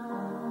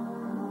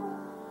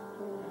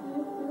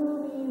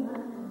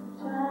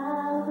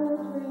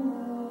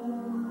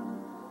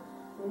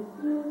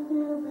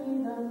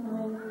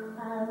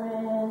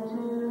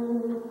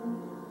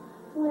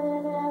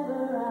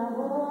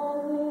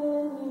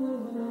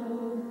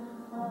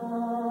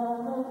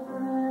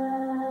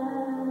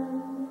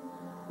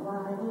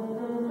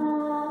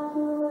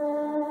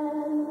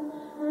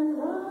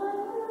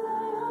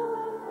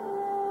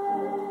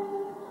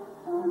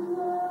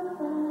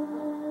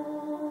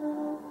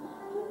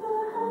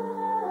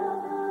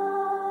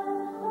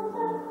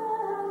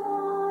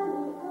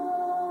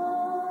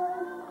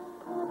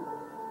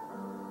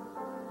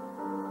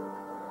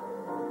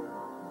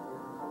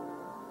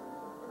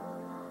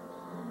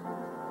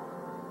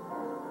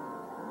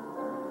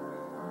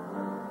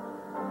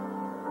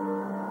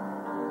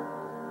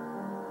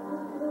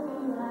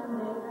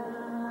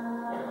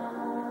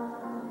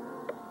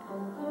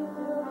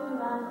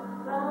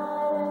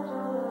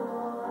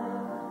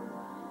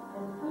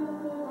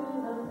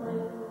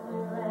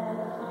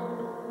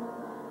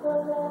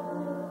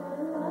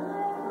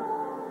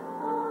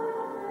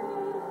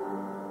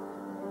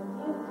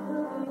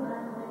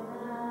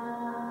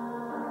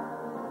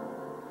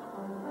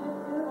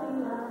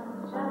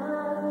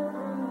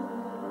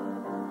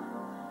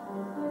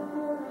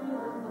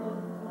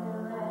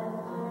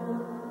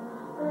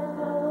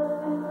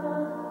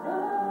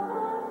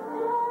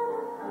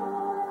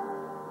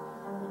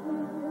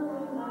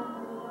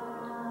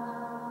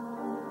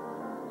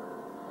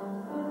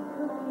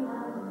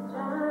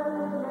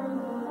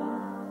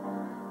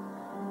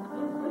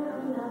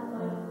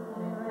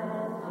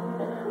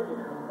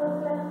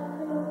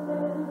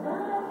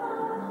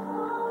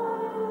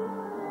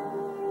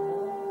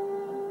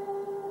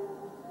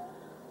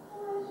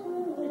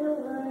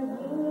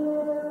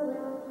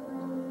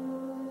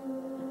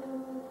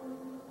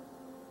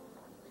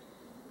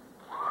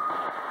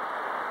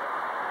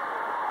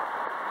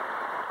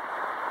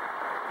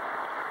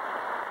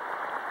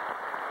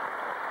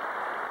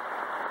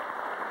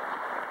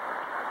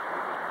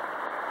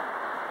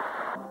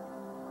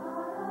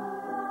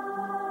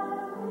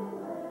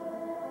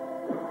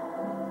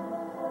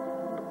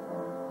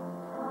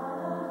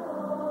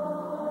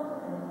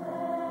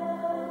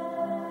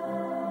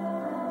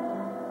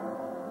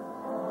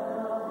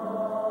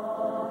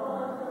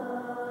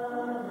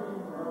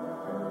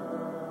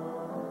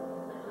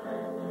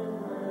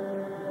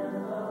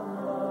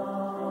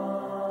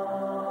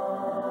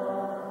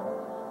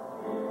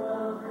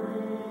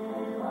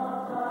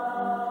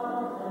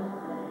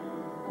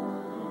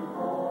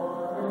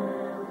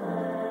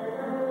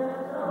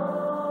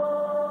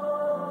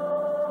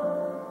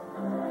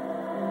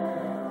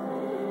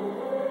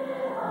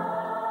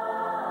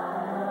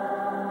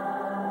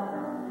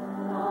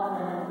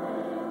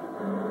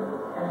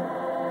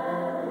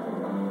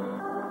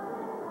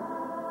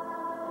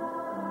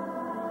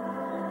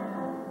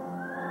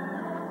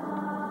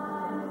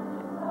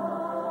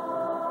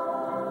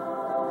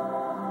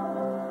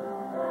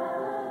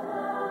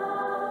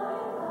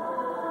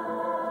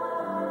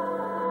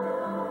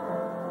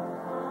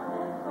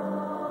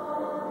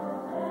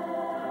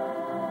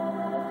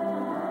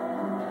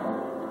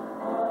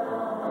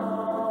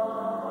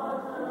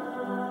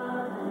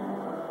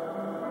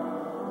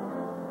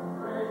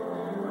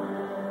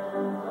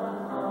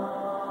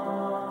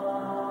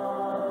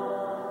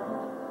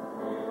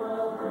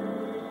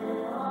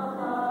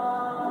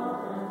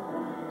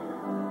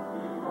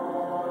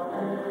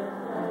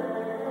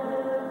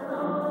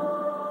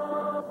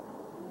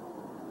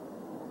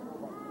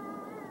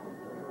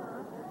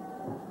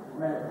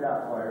 Tremendous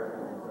job, choir.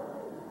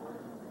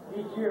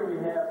 Each year we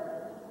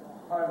have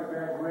part of the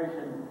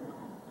graduation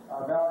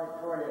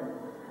valedictorian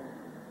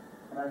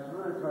and our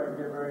salutatorian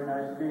give very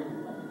nice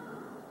speeches.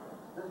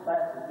 This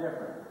class is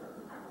different.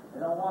 They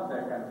don't want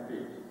that kind of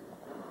speech.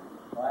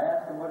 So I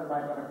asked them, what am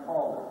I going to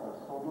call this?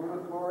 A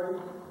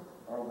salutatory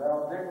or a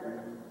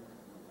valedictory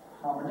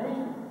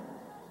combination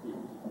speech?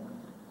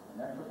 And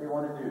that's what they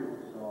want to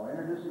do. So I'll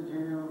introduce to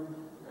you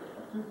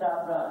the two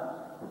top guns,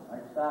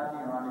 Mike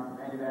Stocky and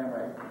Andy Van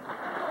Weyden.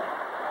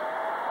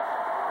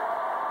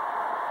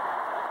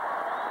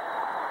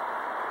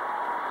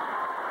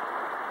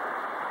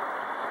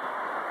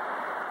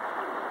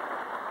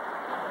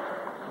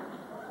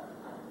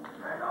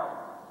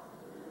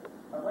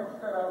 I'd like to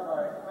start out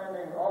by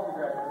commending all the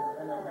graduates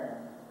and their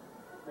parents,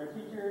 their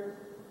teachers,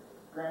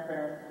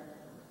 grandparents,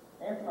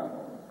 aunts and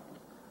uncles,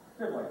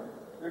 siblings,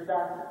 their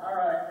doctors. All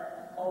right,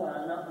 hold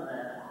on, enough of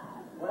that.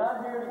 We're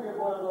not here to give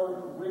one of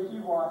those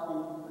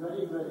wishy-washy,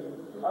 goody-goody,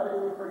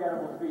 utterly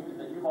forgettable speeches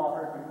that you've all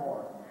heard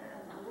before.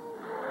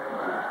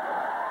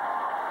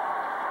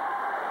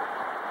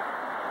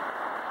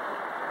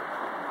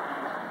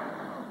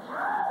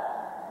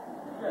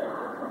 Good.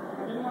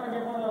 I didn't want to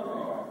give one of those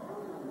anymore.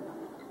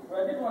 What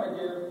I did want to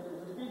give is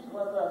a speech that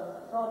lets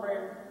us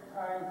celebrate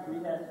times we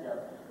had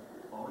together.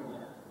 Oh,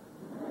 yeah.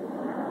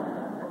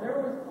 There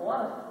was a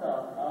lot of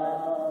stuff.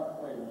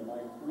 Wait a minute,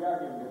 Mike. We are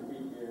giving a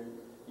speech here.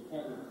 You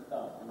can't use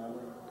stuff,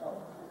 remember?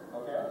 Oh,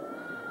 okay.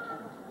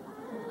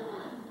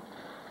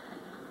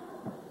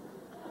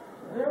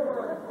 There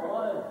were a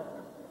lot of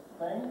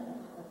things.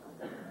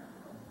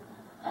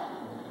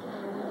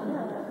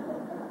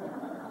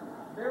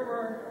 There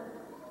were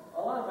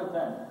a lot of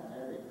events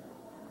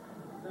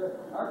that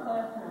our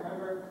class can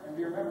remember and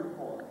be remembered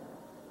for.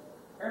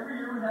 Every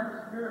year we have the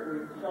Spirit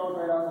Week to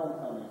celebrate our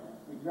homecoming.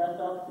 We dress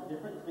up to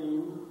different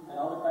themes, and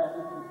all the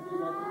classes compete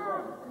against each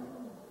other.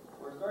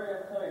 We're sorry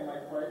I'm telling my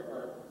place,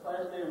 but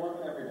class day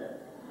wasn't every day.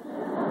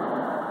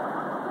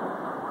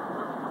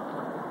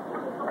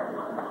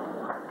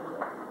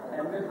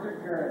 And Mr.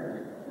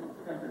 Guernsey,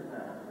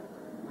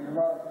 we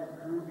love this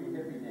groovy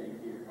hippie day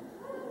here.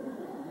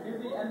 Near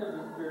the end of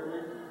the Spirit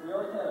Week, we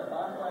always had a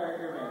bonfire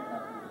air band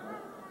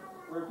competition,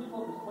 where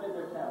people displayed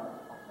their talent,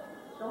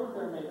 showed what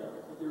they're made of,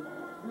 what they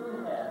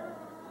really had,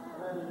 and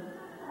then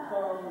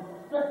some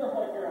dress up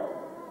like your own.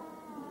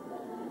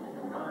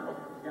 You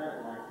got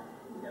it, Mike.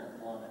 You got to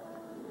flaunt it.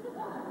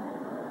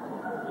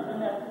 You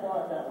didn't have to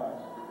flaunt it that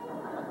much.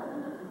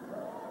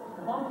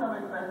 The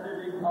homecoming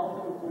festivities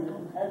also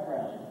included head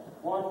rally.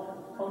 Once,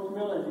 Coach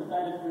Miller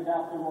decided to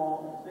adopt the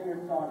role of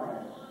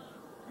singer-songwriter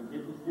and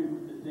get the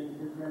students to sing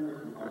his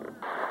rendition of it.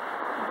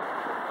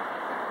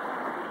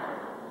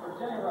 Or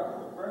Jenny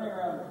Russell, burning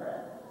around the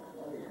track.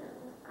 Oh, yeah.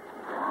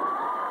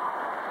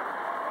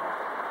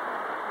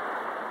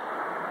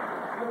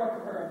 Good luck to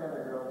her and the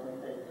other girls when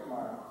they take it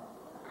tomorrow.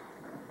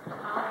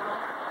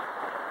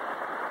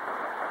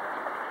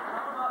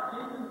 How about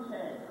Jason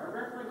Chang, our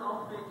wrestling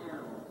all-state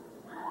animal?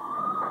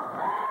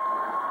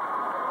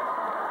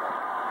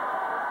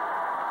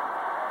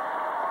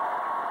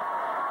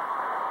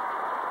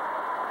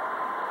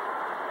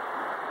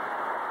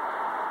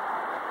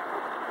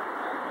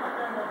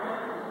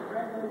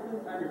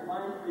 Congratulations on your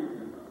fine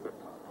season.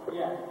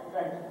 Yeah,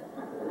 thanks.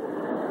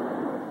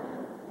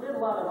 We have a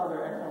lot of other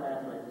excellent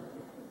athletes.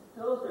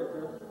 To illustrate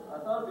this, I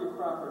thought it would be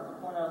proper to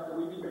point out that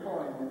we beat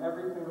coin in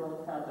every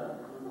single contest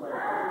we play.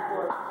 Every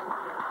sport.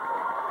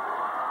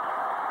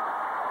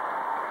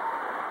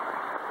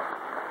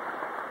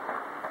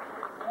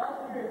 All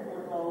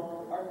seriousness,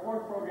 though, our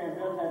sports program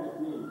does have its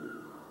needs.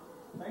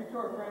 Thanks to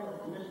our friends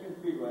at Michigan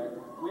Speedway,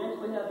 we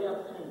actually have the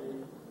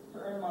opportunity to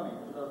earn money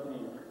for those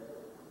needs.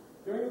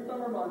 During the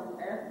summer months,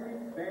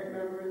 athletes, band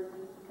members,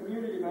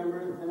 community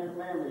members, and their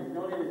families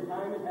donated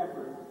time and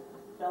effort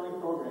selling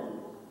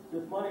programs.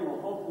 This money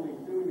will hopefully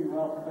soon be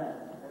well spent.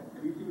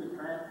 Have you seen the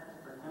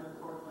track for tennis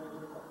courts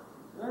lately?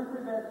 They're in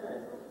pretty bad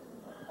shape.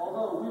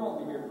 Although we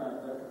won't be here to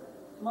benefit,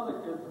 some other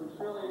kids would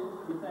surely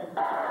be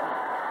thankful.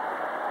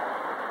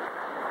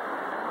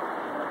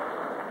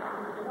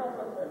 You can help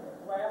us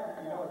laugh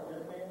if you know what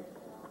this means.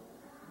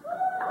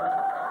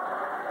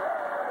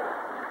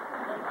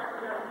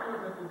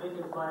 They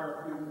can smile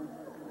students.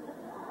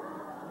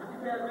 If you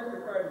had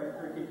Mr. Cardman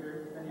for a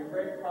teacher, and you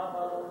break pop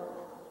out,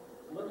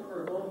 looking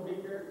for a golden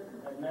beaker,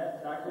 and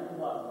met Dr.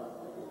 Zablotny.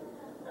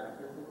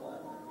 Dr.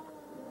 Zablotny.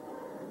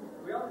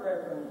 We also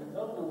have some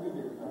notable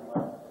leaders in our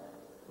class,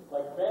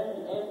 like Betty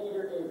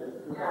Anteater Davis,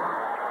 who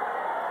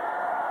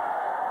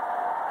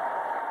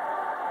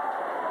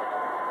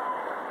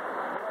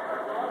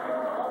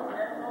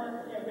excellent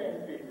campaign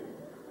speeches.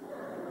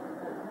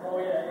 Oh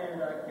yeah,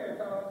 and Kenneth,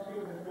 she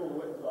was in school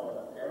with us all of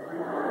us.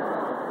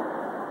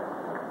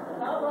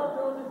 How about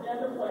those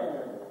agenda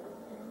planners?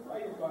 Why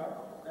you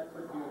smile? That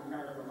puts you in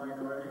kind of a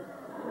minority.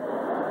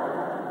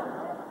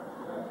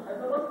 As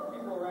I look at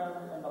people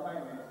around and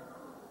behind me,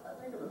 I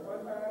think of the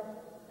fun times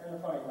and the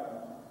funny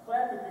times.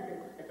 Clap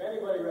if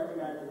anybody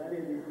recognizes any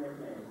of these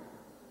nicknames.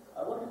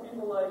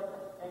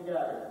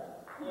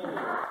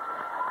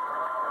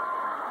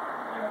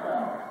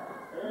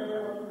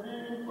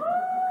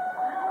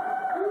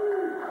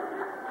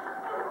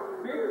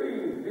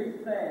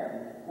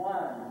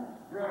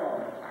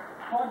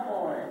 Plug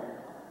Boy,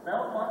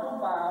 Belt Buckle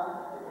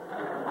Bob,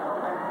 and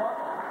Buck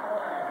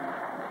Oran.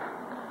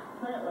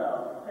 Sing it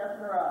well,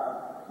 Captain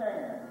Rob,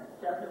 Tanger,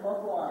 Captain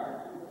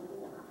Mokuana,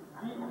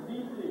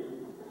 DC,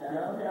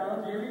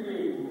 Downtown Jimmy D,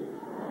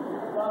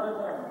 Father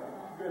Lynn,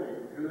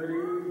 Goody.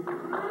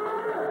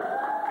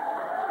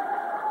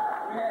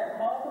 We had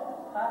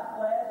Paul, Hot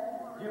Flash,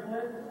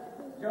 Giblets,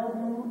 Joe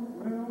Boo,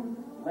 Lou,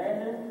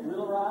 Landon,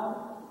 Little Rob,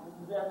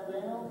 Jeff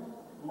Daniels,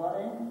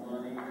 Money,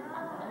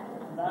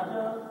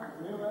 Nacho,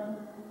 Newman,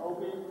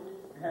 Opie,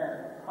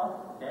 and Puff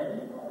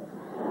Daddy,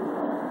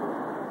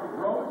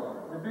 Roach,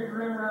 the Big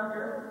Rim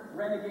Rocker,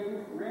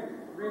 Renegade, Rick,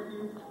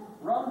 Ricky,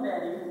 Rum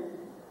Daddy,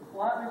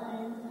 Slot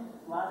Machine,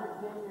 Logic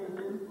Nation,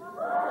 and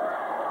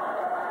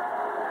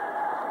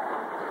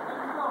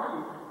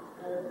Smokey,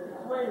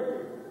 Swayze,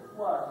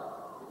 Flush,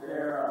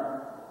 Sarah,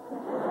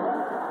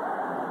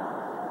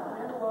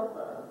 Angela,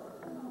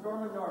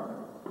 Norman.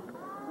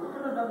 We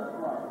could have done this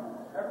wrong.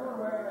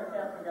 Everyone wearing their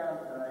caps and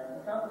gowns tonight,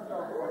 and count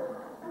themselves fortunate.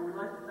 We would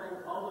like to thank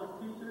all those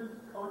teachers,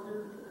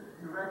 coaches,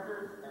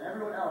 directors, and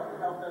everyone else who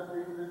helped us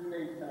reach this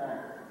stage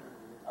tonight.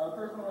 I would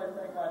personally like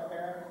to thank my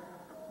parents,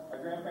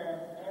 my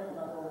grandparents, aunts and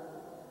uncles,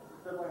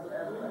 siblings,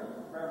 everything,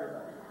 for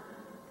everything.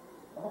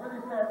 Over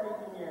these past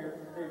 18 years,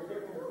 they've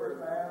shaped me the person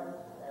I am,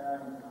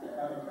 and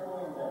I'm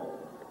eternally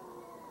indebted.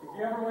 If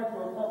you ever went to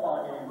a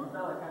football game, you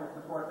saw the kind of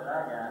support that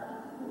I got.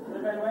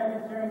 If I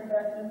landed cheering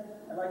section,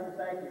 I'd like to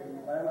thank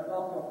you, but I must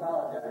also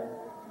apologize.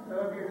 Some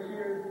of your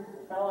cheers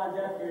fell on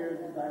deaf ears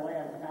as I lay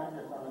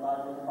unconscious on the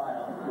bottom of the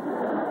pile.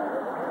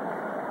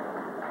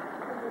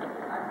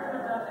 I couldn't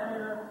have done any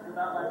of this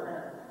without my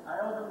parents. I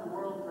owe them the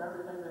world for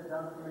everything they've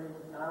done for me,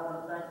 and I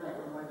want to thank them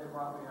for the way they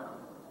brought me up.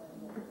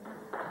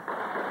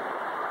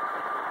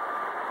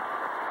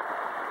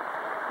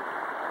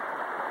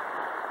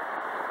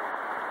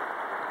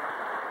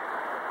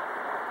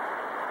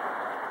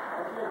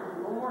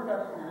 One more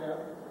question to do.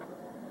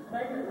 The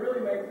thing that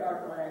really makes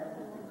our class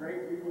is the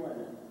great people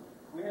in it.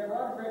 We had a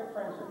lot of great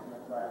friendships in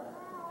this class,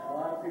 and a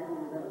lot of people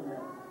we're going to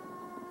miss.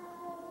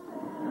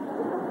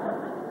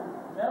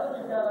 Now that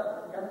we've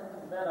got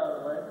that out of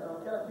the way,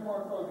 let's get a few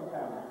more closing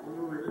comments.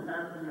 Ooh, is it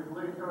time for the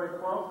obligatory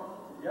quote?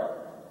 Yep.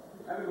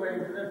 I've been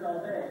waiting for this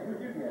all day. Who'd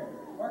you get?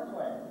 Mark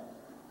Twain.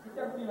 He's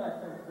got a few nice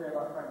things to say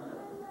about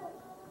friendship.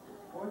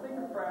 When we think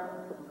of friends,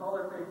 we call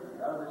their faces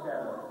out of the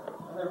shadows,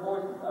 and their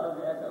voices out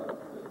of the echoes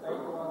that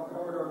fade along the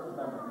corridors of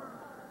memory,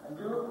 and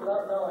do it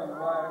without knowing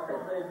why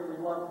or say that we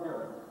love to do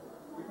it.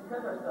 We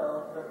convince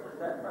ourselves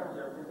that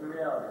friendship is a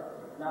reality,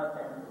 not a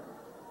fantasy.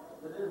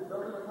 That it is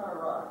built upon a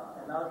rock,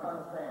 and not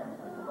upon the sand,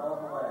 that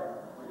revolves away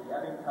with the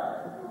ebbing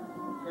tide,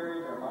 and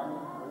carries our money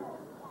with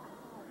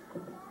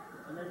it.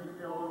 It makes you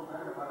feel a little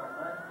better about our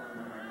class.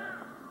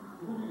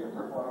 Who did you get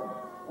for quote?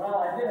 Well,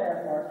 I did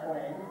ask Mark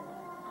Twain.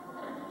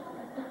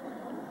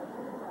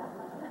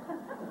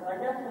 I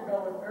guess we'll go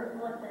with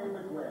Ursula K.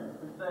 Le Guin,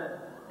 who said,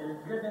 "It is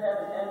good to have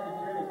an end to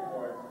journey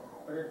for it,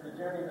 but it's the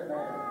journey that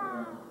matters to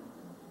me."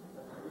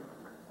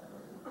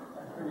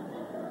 That's pretty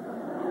deep.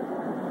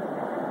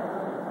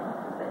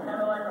 It's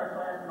kind of like our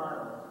class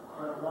motto,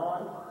 but a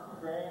long,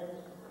 strange,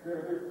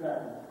 good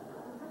pen.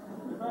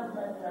 The class of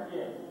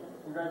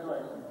 1998.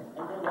 Congratulations,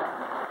 and good luck.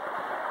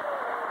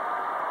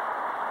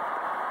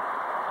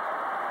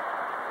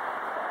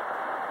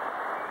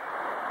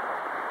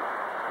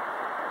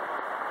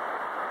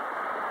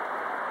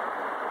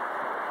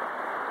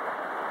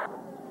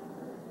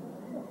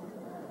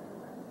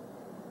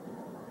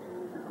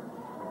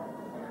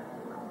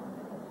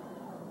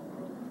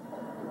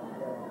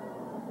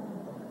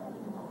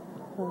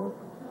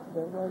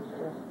 There was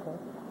Jessica.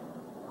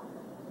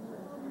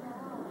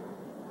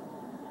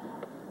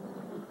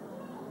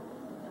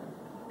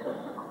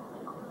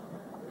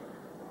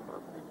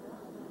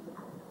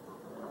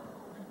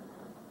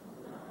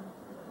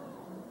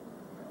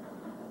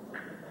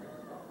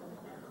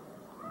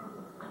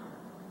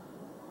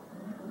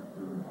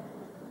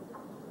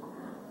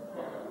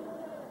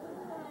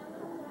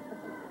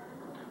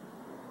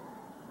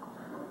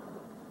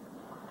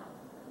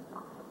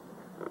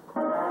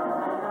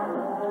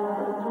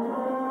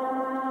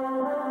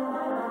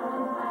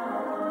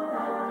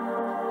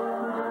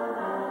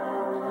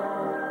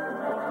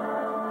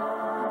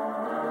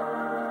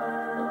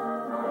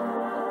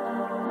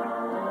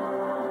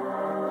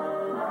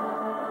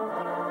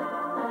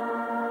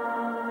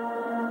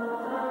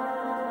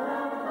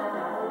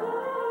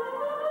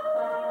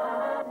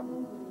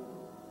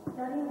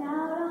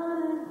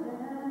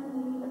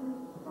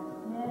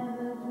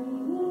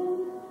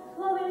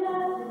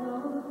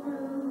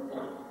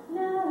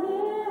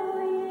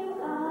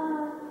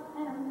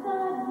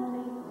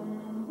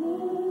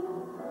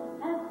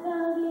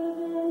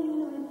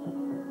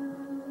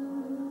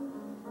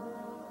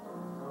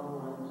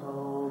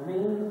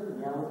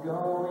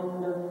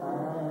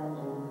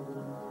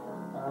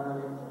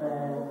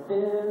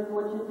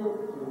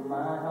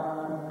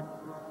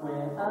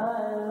 When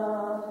I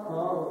lost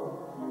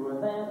hope, you were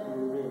there to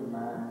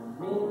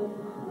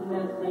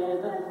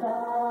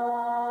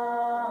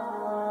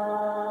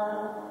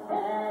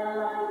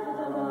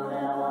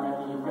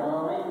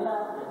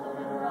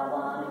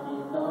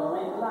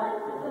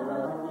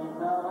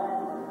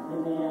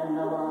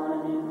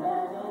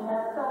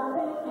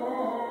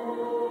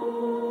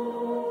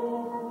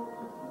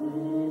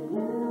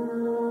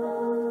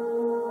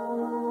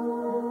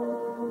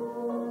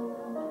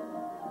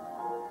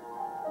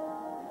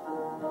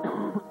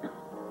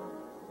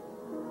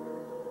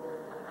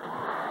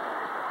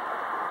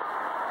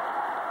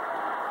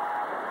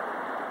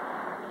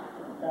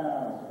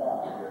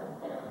out here.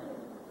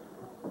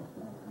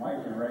 Mike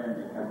and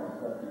Randy kind of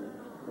set the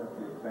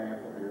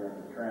example here in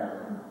the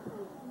trend.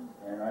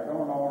 And I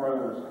don't know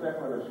whether to stick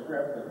with a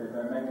script that they've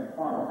been making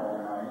fun of all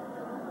night,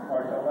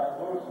 or to let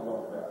loose a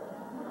little bit.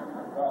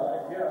 But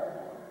I guess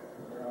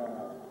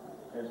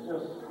it's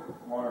just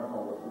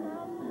wonderful to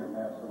see them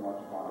have so much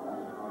fun.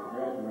 Our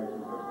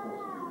graduations are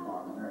supposed to be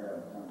fun, and they're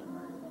having fun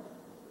tonight.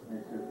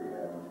 They should be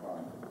having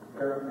fun.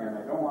 And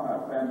I don't want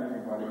to offend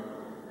anybody.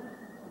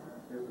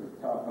 This is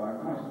tough, but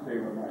I'm going to stay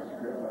with my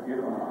script. But you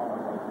don't know how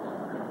I like this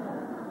script.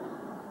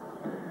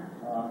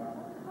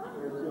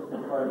 It's just a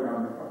pleasure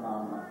on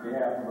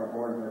behalf of our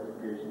Board of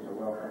Education to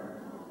welcome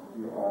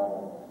you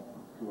all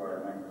to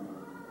our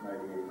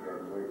 1998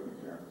 graduation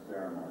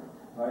ceremony.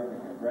 I'd like to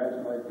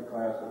congratulate the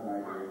class of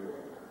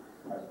 98.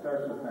 A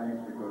special thanks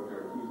to go to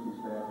our teaching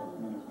staff and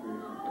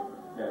administration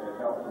that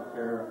have helped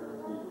prepare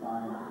these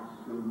fine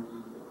students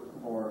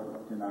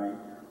for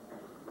tonight.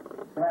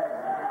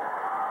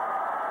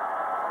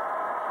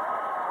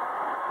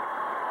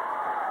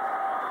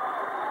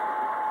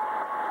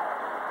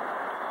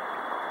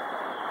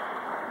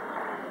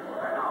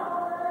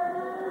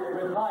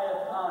 With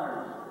highest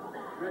honors,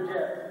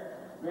 Bridget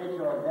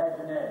Rachel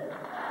Dagenet.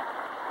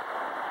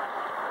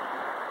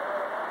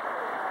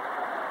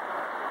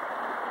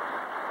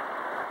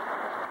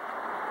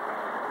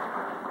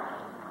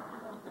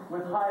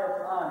 With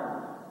highest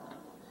honors,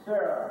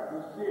 Sarah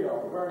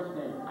Lucille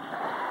Bernstein.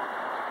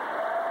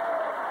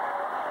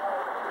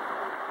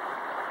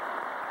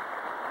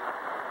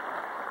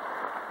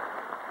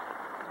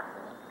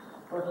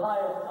 With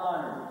highest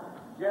honors,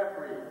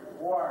 Jeffrey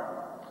Warren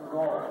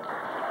Sorolla.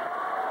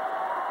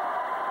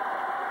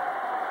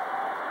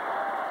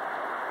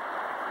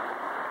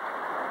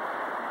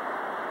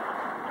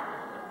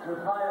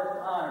 With highest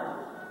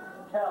honors,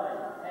 Kelly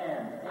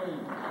Ann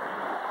Ames.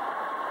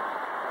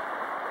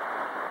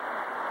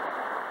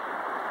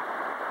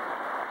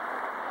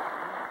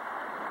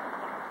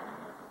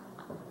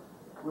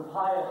 With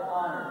highest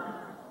honors,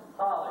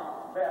 Holly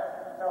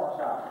Beth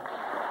Fellshop.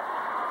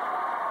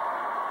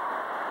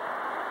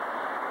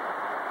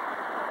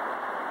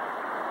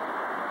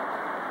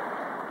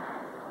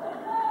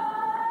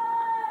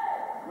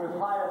 With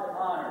highest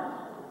honors,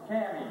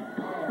 Tammy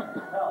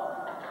Ann Pell.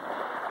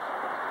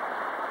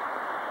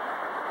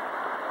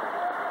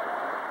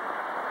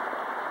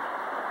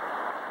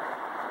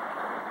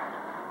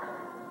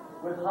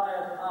 With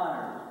highest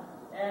honors,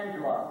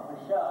 Angela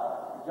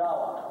Michelle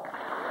Jawa.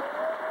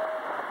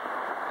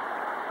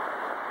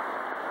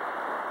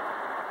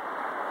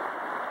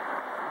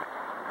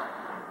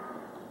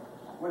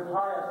 With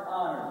highest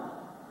honors,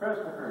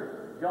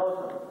 Christopher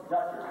Joseph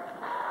Dutcher.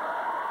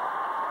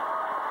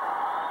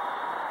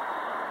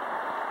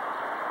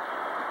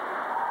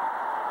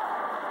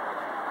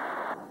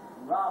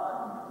 Robin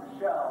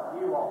Michelle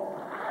Ewald.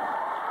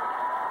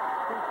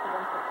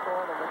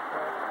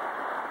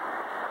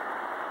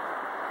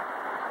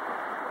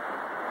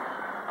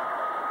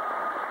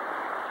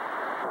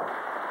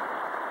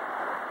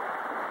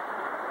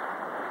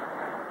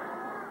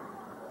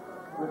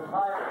 With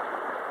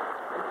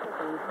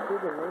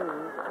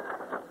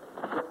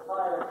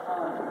highest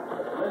honors,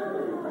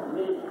 Lindsay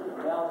Lee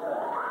Nelson.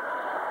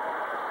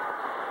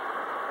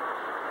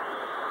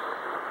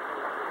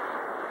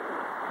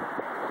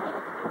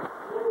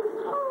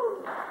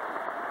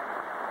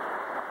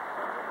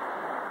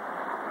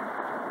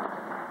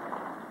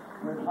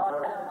 With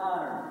highest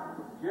honors,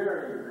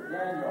 Jerry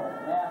Daniel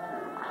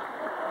Masters.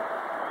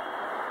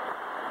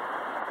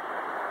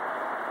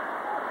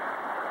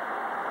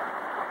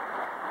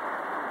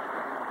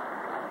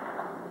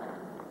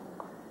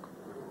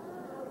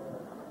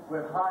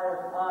 With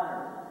highest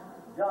honors,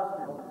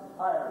 Justin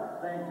Tyler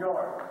St.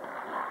 George.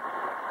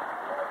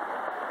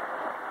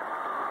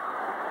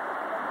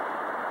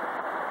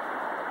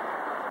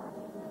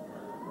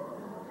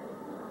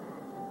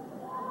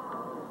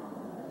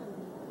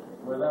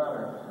 With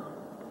honors,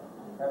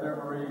 Heather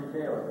Marie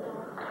Taylor.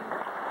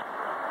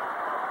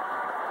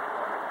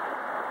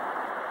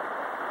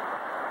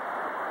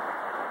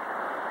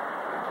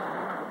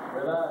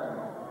 With honors,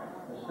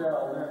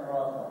 Michelle Lynn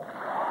Russell.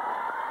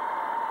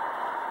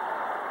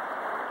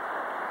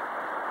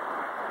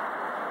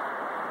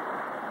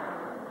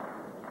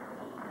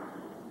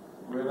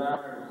 With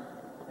honors,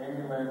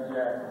 Amy Lynn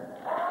Jackson.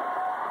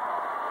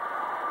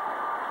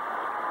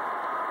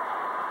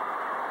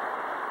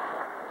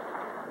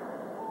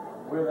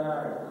 With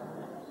honors,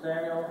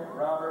 Samuel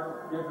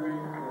Robert Guidry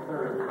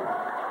III.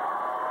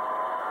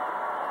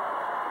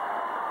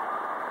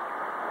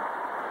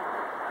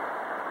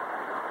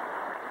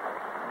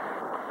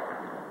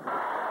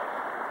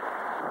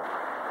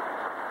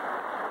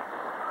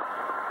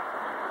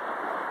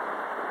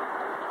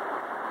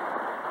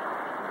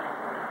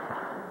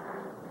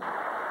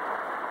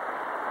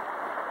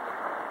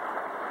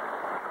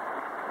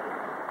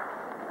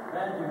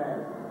 Benjamin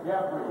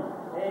Jeffrey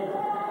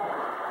Hayden.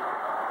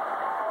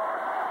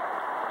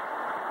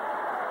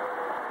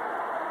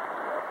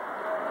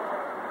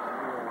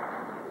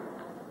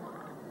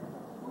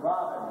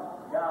 Robin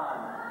John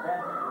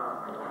Benson.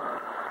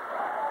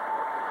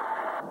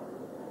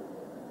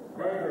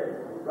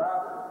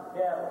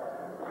 Kevin.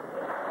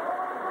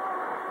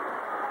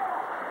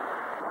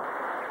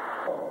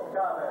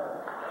 Chavez.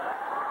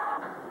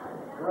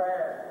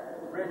 Brad.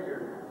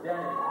 Richard.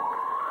 Dennis.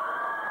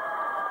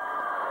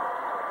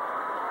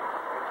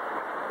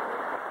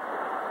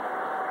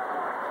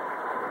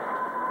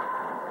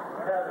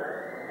 Heather.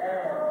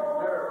 Ann.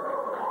 Dirk.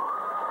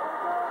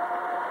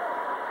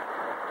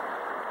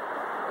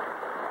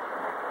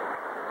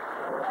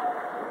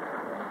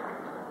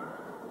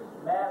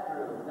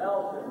 Matthew.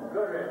 Nelson.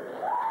 Goodrich.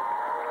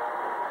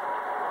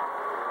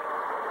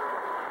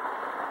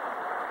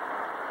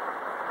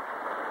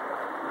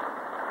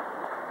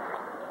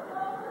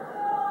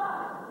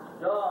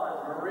 Dawn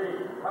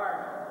Marie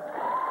Hartman.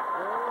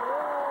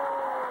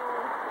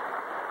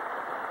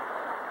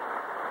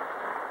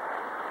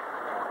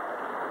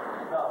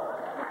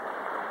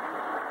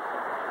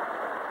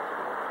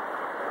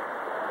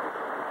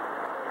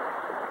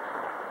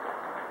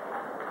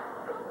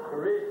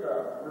 Teresa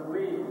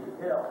Louise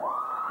Hill.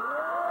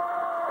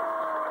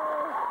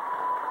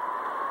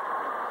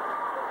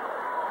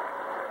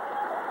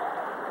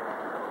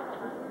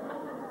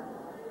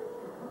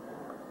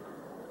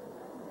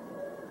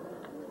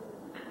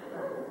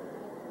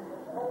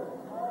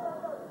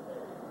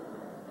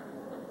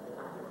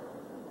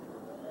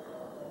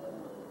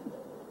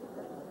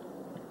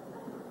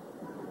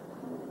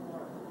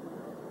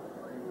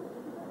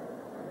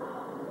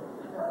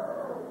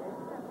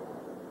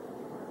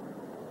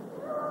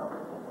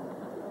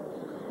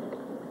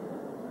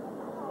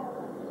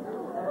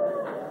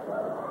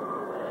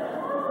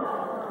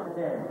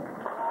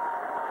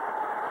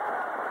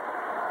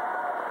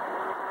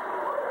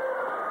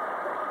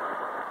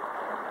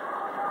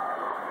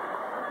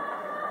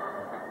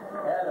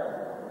 Adam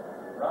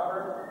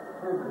Robert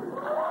Kruger.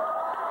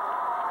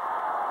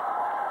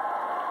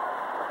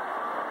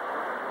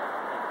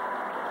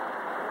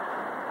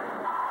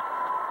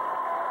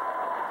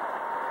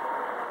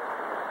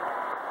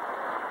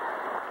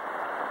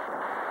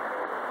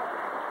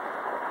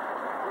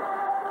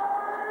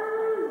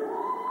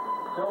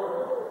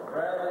 Joseph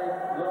Bradley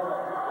Lewis.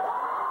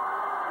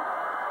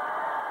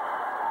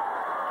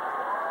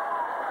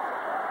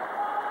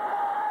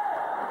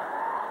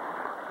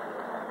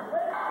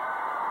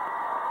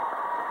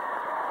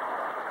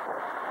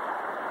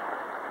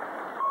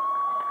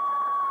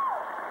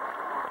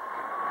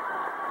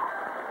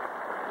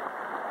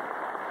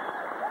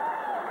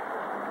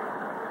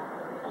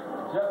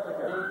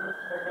 Jessica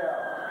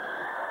Pickell.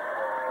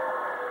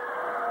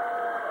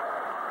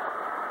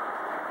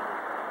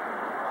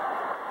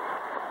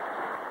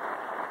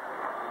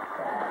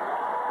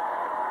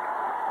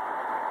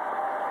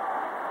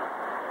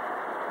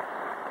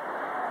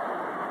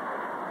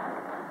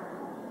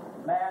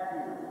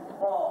 Matthew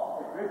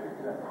Paul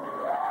Richardson.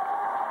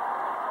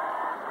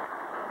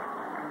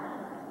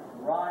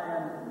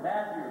 Ryan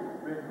Matthew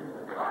Richardson.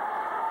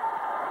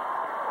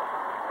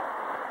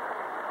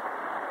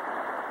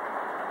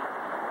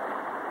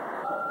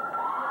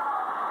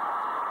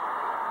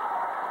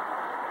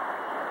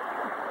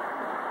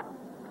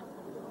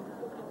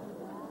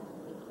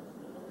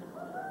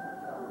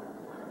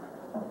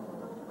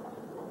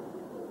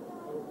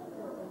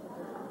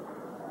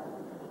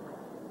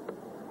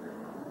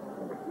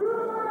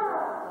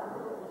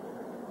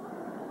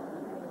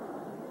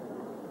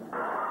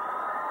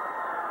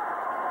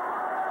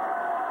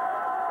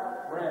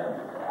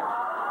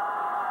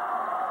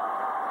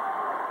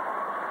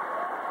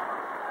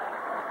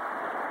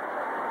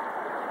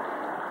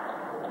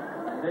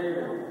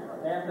 David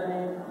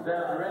Anthony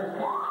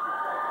Zazarinsky.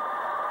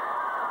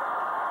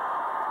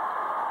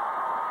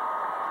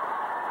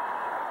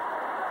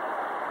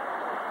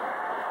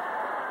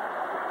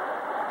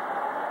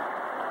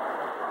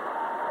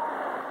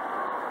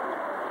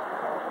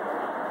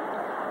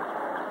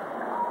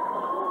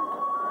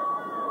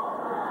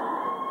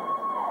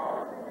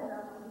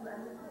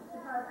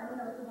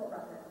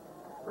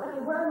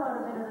 We're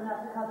motivated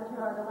enough to cut the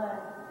 2 hours of leg.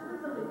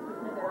 It's the least we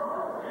can do.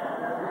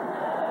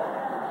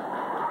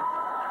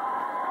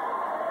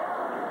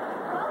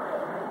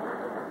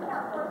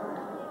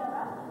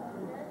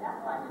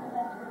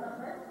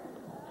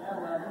 Yeah,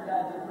 well, you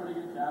guys did a pretty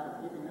good job of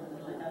keeping Mr.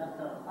 Schick on his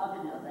toes. I'll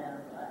give you a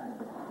banner for that.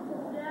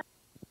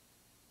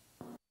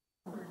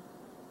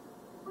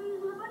 We're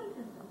using the buddy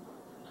system.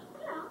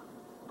 You know,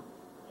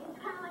 it's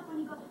kind of like when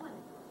you go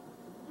swimming.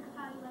 Just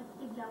how you like to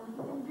dig down when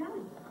you're in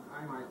drowning.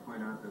 I might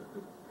point out that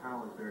the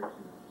towel is there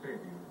to save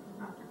you,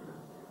 not to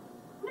drown.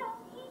 No,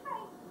 he's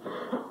right.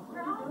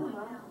 We're all going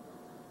down.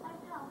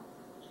 Let's go.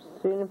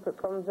 Seeing if it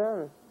comes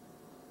in.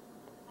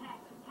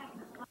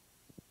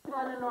 Well,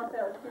 I don't know if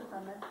that was kiss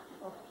on there.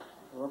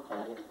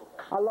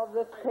 I love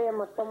this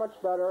camera so much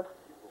better.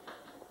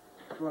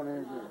 Which one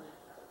is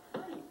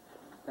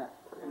it?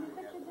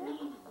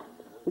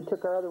 We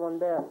took our other one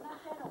back.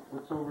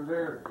 What's over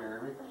there,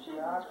 Jeremy?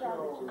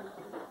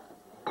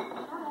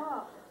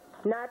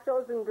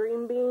 Nachos and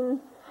green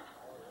beans.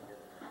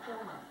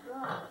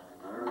 I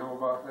don't know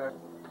about that.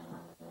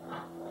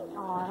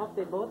 Oh, I hope if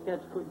they both got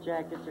foot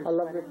jackets or I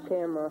love this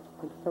camera.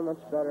 It's so much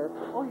better.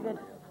 Oh, you got...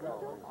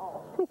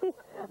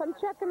 I'm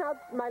checking out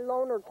my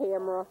loaner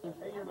camera.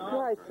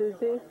 Hi,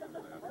 Susie.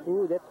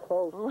 Ooh, that's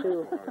close,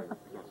 too.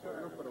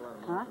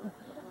 Huh?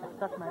 I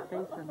stuck my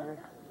face in there.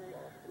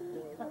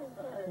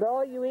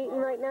 Bill, you eating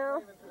right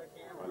now?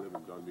 I live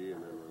in Dundee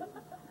and then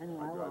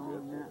Anyway, I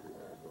won't eat that.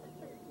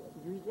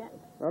 Did you eat yet?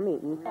 I'm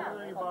eating. the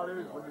thing about it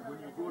is when you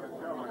go to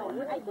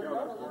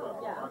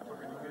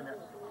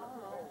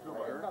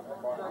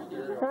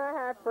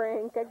Hi,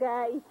 Frank. I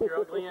got you. You're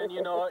ugly and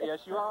you know it. Yes,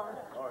 you are.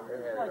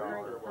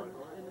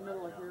 In the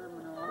middle of here,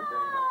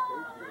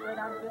 right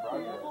on 15.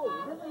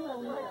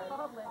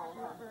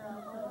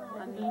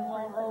 On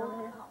Meanwell Road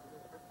here.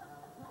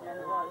 Yeah,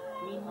 it was.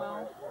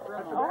 Meanwell.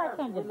 Oh, I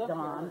can't just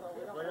dawn.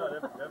 Well, yeah,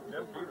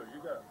 them Beatles,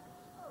 you got.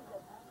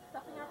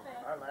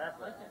 I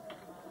laughed at it.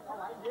 Oh,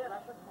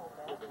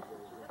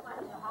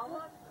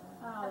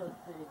 let's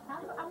see.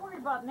 I'm worried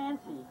about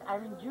Nancy.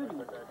 Irene Judy.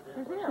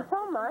 She's here. She's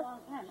home, Ma.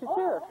 She's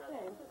here.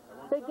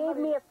 They gave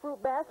me a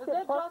fruit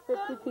basket plus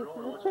 50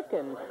 pieces of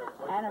chicken.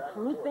 And a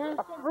fruit basket?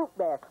 A fruit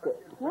basket.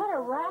 What a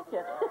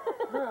racket.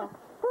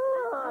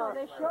 Oh,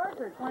 they shorted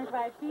her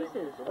 25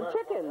 pieces.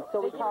 Chicken. So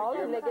we called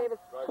and they gave us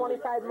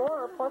 25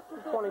 more plus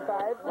the 25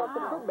 plus the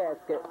fruit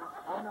basket.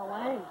 Oh, no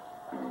way.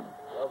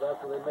 Well,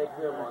 that's where they make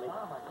their money.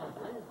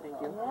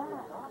 Thank you.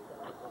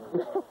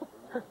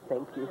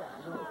 Thank you.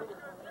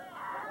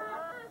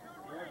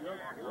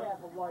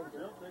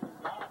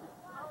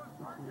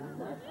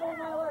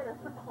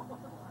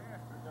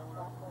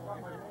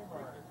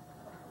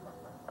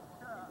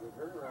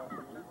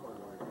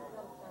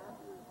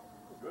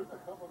 There's a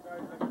couple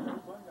guys that can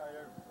one guy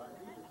there.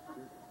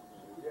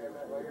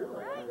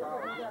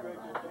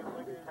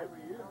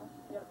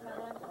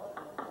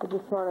 I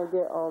just want to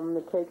get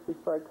the cake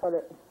before I cut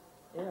it.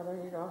 Yeah, there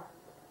you go.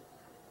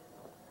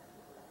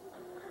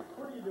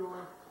 What are you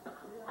doing?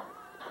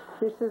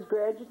 This is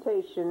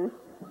graduation.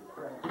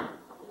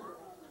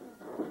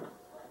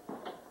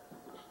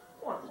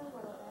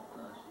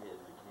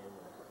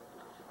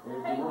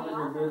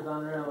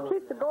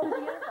 Teresa, go to the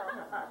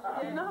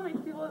You know how many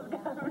people have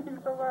gathered me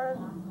so far?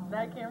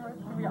 That camera's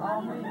going to be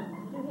all me.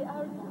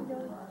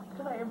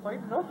 Because I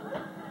invited them.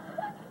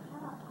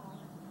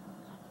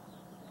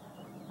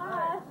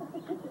 Hi.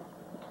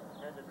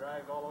 Had to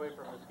drive all the way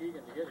from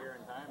Muskegon to get here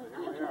in time, but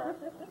here we are.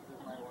 This is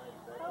my wife.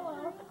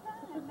 Hello.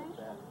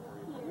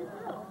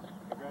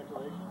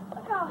 Congratulations.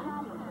 Look how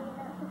happy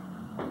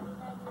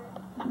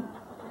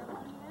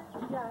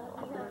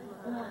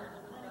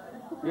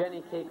You had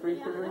any cake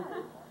recently?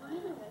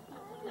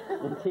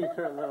 And teach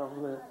her a little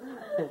bit.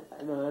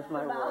 No, that's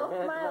my word.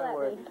 That's my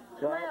word.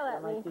 Smile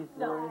at me.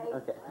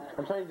 Okay.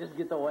 I'm trying to just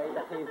get the white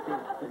eyes.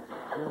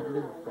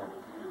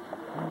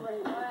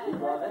 You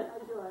love it?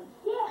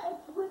 Yeah,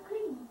 it's whipped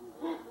cream.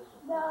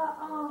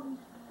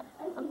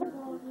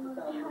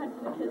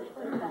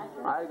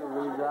 I can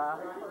read that.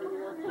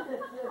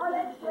 Oh,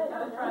 that's good.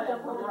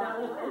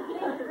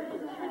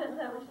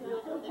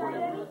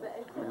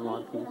 You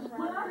want a piece?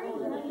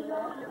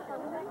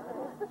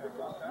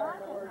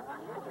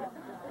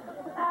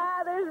 Ah,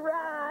 there's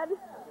Rod.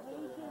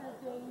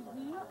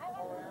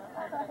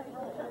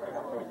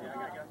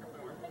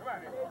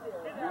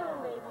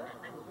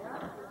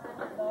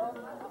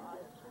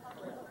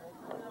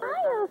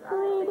 Hiya,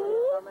 sweetie.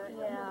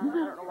 Yeah, I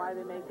don't know why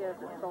they make it.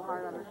 It's so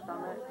hard on her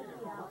stomach.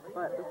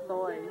 But the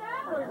soy is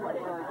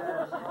really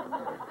good.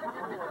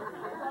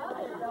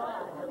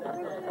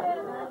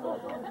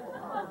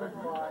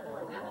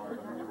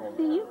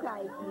 See, you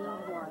guys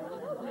need one.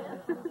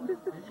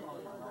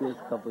 Just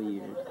a couple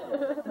years.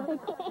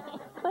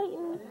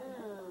 Clayton,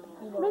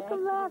 make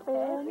him laugh,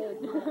 man.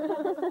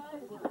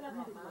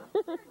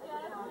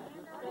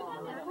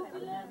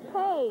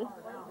 Hey.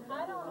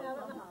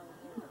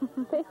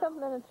 Say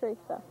something to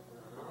Teresa.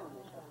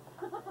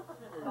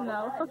 No.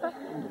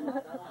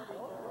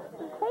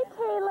 Hey,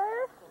 Taylor.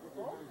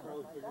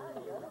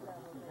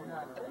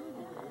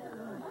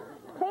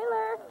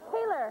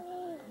 Taylor.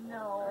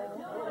 No.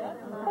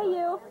 Hey,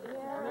 you.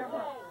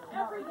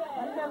 Every day. I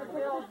have a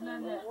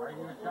salesman that...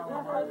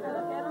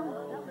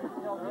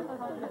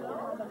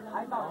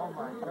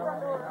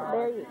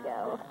 There you go.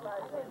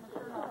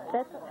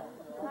 That's...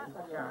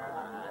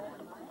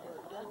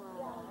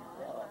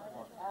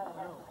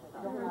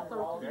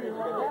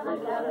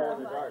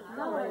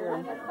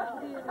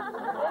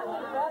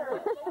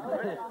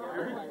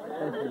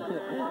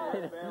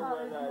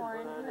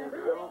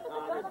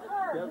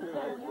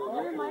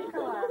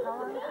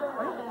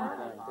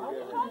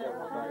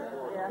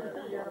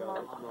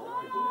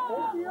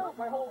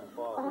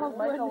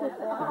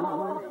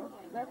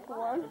 That's the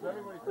one.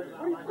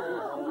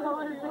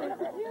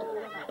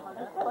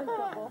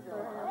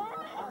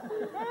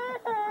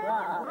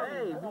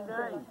 Hey, be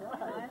nice.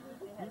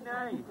 Be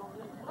nice.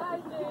 Hi,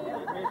 Dave.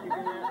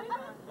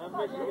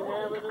 Michigan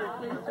Avenue.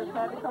 Just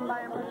had to come by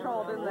and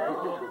patrol, didn't they?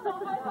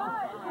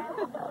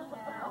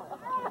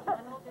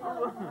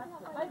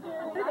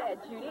 Look at that,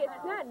 Judy.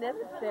 It's not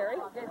necessary.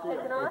 You guys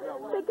taking off?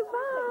 Say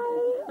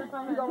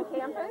goodbye. You going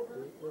camping?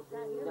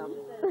 No.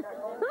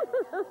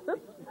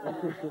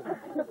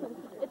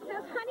 It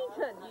says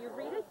Huntington. Do you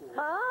read it?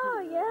 Oh,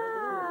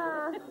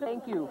 yeah.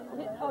 Thank you.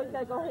 Oh, you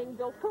gotta go ahead and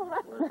go for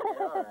it.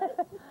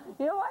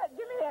 You know what?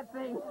 Give me that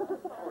thing.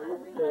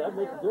 Hey, that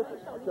makes a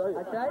difference, I tell you.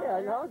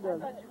 I know it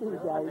does. Thank you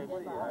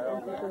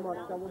so much.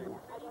 How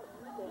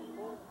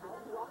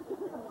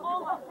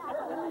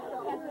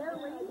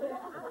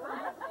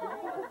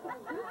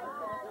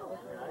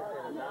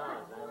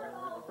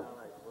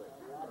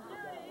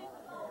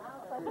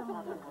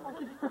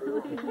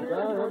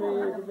many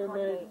years have been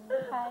married?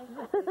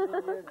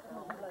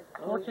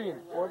 14.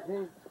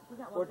 14?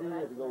 14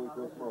 years ago we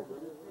quit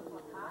smoking.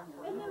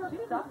 You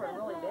suffer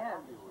really bad.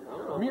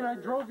 You mean I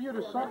drove you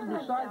to something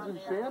besides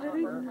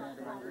insanity?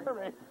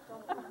 Correct.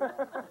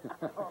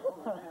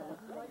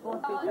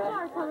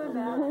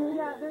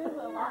 Yeah, there is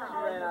a lot. She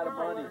ran out of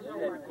money. She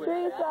had to quit.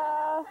 Teresa!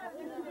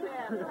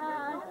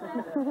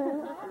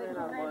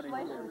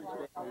 Congratulations.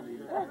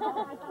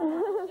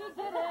 She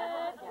did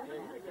it.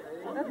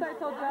 That's what I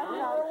told Jessica.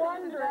 We're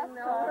wondering,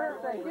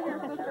 birthday. Give your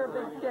sister a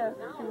big kiss.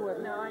 She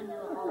wouldn't. No, I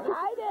knew.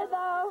 I did,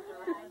 though.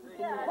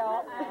 Can you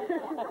tell?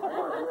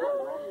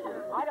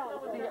 I don't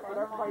see it, but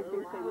everybody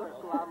thinks they look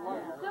a lot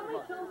like it. Somebody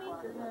told me.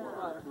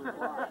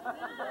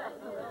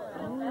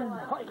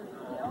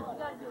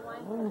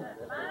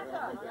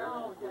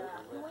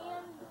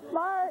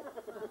 Mark!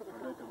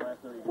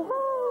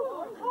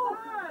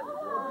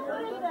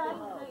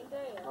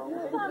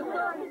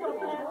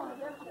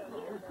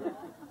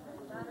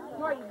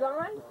 Are you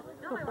gone?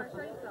 No, I want to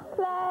show you something.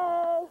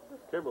 Play!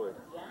 Kimberly.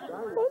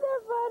 Hey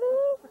there, buddy!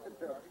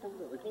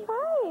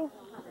 Hi!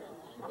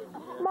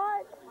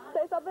 Mark,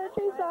 say something to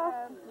Teresa.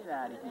 Get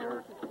out of here.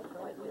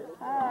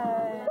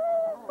 Hi.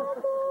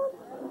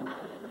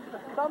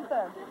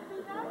 Something.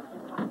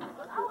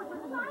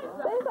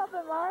 Say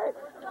something, Mark.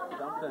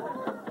 Something.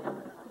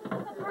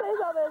 Say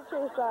something to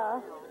Teresa.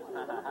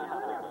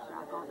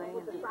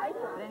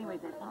 But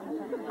anyways, they promised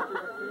me.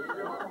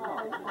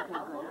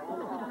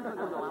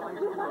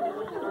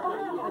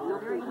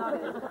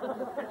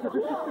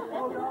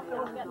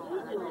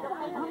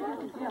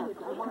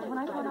 Okay, when I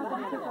went out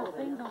and took those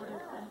things over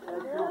there,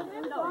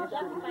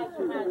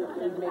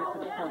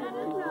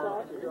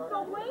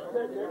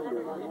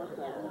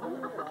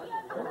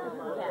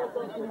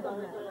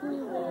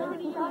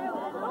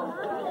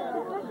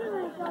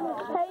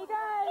 Hey, you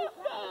guys.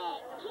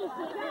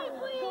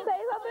 Say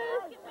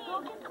something.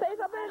 Say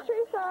something to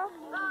Teresa.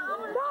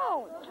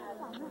 Don't.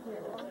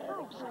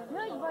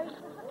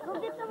 Go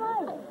get some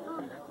ice.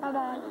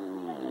 Bye-bye.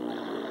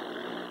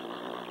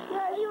 You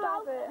guys,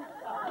 stop it.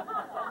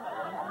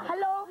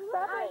 Hello.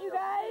 Stop it, you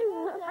guys.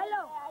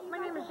 Hello. My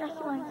name is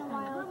Jesse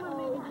Weinstein.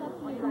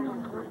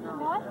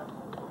 What?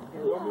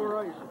 One more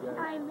ice, you guys.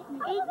 I'm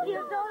 8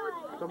 years old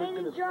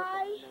and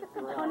dry.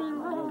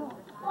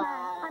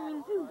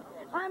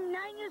 I'm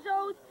 9 years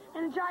old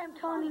and dry. I'm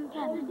turning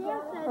 10.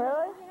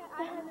 Really?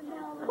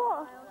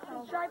 Cool.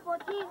 Try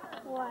 14.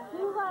 What?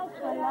 You guys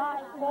are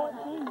not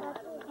 14.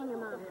 And your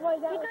mom. What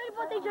is that? Tell your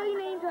birthday, tell your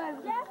name, drive.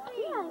 Jesse.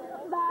 Yeah.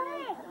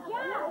 Bye.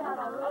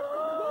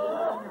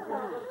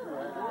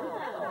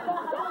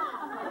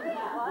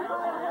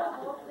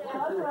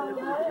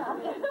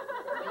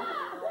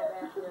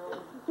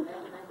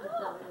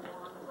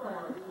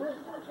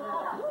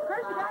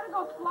 Chris, you gotta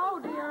go slow,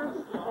 dear.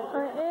 I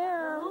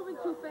am. Moving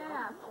too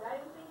fast.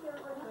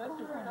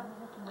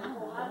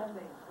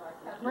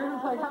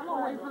 Brandon's like, I'm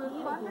gonna wait for this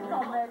sun to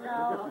come back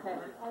out. Okay.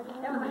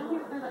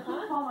 There's a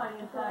cute poem on the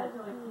inside. It's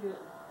really cute.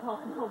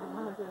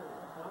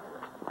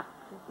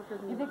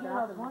 You think you're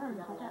out of water? It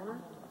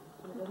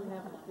doesn't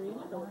have a screen,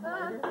 so it's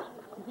lighter.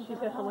 She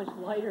said how much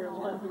lighter it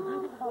was. Is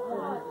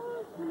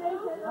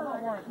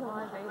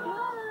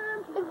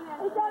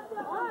that the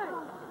one?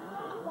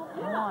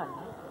 One.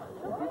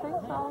 You think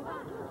so?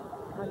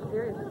 I'm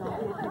serious. It's all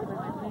these things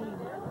like my name.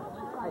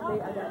 I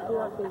got two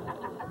up there.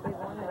 They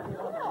wanted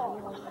to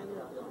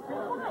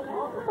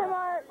Hey,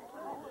 Mark.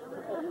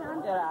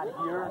 Get out of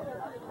here.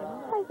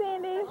 Hi,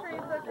 Sandy.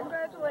 Teresa,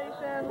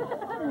 congratulations.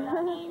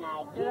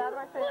 Get out of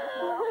my face.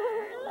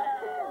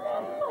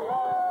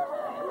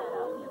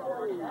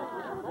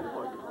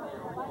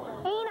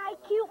 Ain't I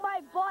cute, my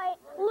butt?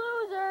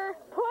 Loser.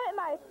 Put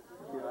my...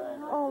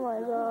 Oh, my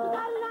God.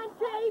 Got it on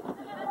tape.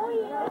 Oh,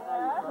 yeah.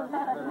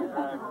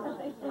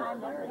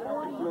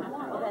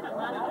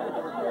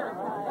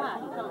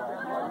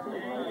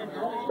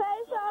 Say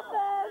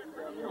something.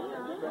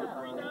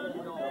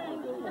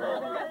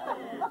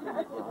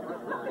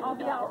 I'll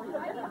be out.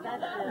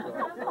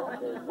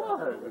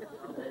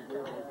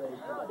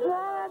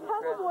 Yeah,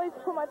 tell the boys to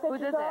put my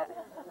pictures up.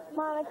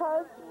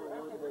 Monica's.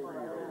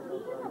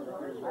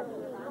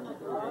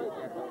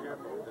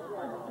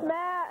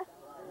 Matt.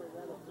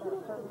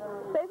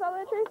 Say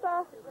something to Teresa.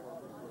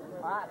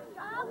 What?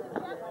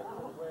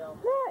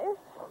 Matt,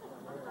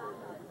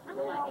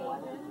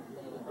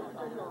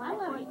 I'm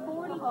going to be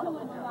 42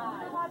 and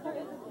 5. There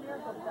is a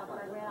miracle stuff. I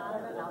ran out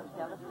of it and I was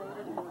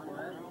devastated.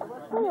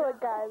 Look at the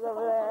guys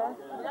over there.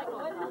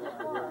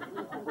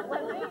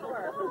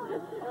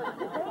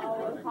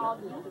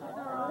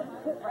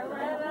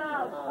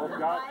 Oh,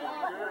 God, you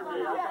scared me.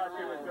 I thought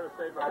she was going to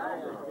say my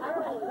name.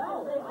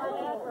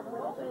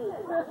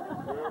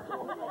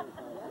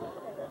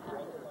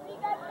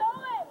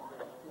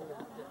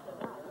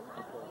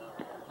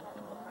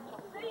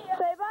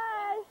 Say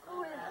bye.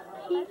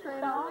 Pizza.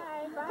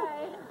 Bye.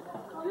 Bye.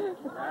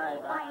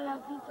 I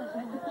love pizza so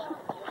much.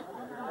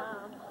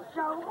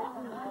 So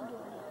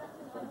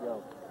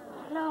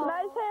no.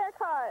 Nice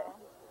haircut.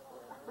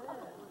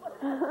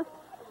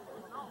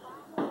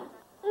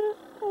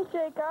 Hey,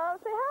 Jacob.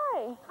 Say hi.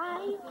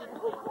 Hi.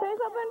 Say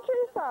something,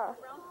 Teresa.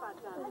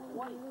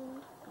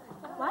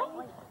 What?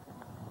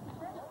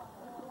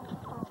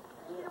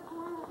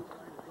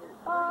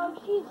 Oh,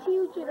 she's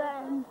huger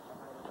than.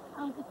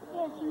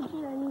 Yeah,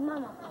 huger than your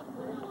mama.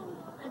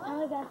 That's all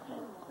I got to say.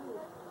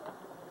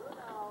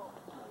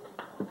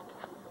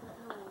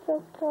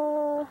 Let's go.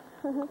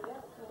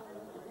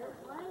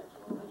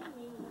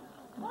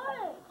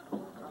 What?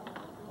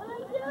 What I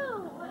do?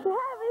 Say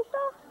hi,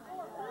 Lisa.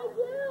 What I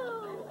do?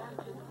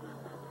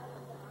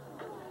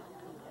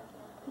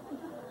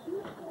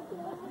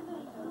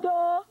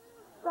 Duh.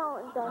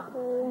 Don't,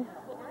 Jeffrey.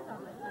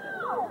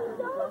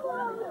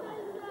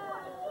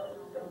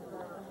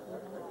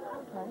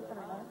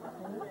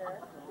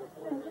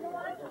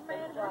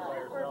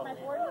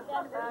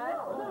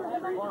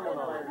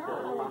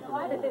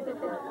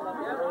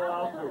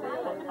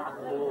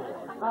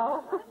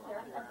 Oh.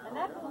 And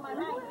that's my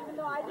mind, even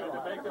though I didn't. To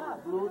make the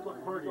blues look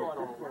pretty. Yeah,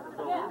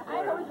 I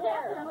was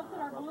there and looked at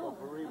our blue.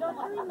 Don't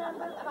you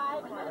remember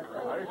 5 minutes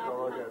later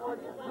after we poured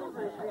the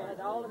blueberries, we had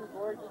all them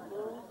gorgeous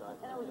blooms,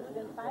 and it was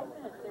within 5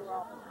 minutes they were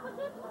all. Oh,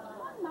 this was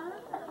fun, Mom.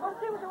 Oh,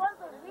 see, the ones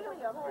with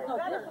helium. No,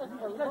 this was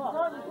for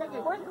love.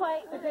 Where's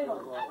Clay?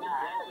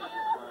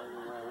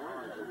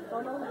 Oh,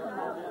 no, oh,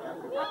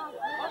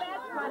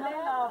 that's my name.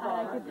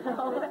 I could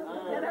tell.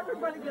 And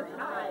everybody gets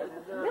high.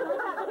 This is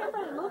not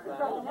everybody loses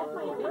something. That's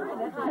my theory.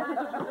 That's my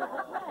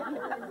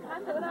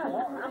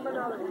I'm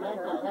another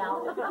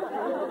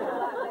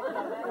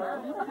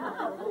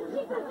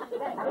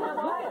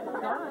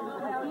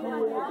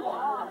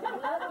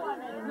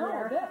no,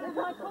 that is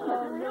my color.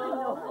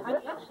 I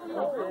actually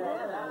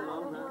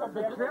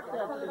the trip,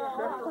 that's the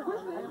trip.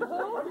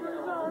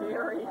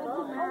 Mary.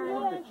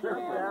 The trip,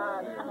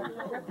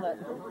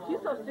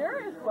 she's so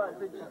serious, but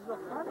she's so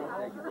funny.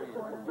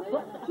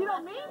 She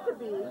don't mean to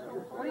be.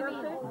 What do you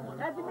mean?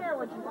 That's the mirror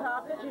when she's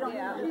talking. She's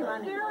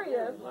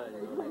serious,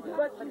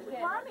 but she's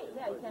funny.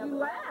 She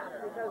laughs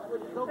because when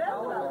she says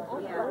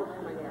something.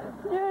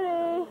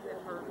 Judy.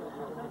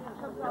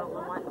 It's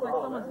like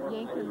someone's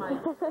yanking my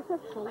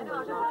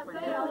shoulders off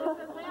right now.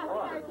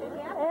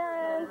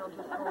 Aaron.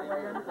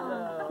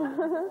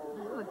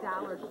 This is a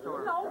dollar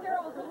store. The old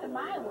girl was in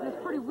my way. It's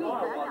pretty weak. I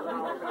got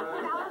dollar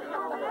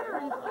store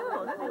batteries too.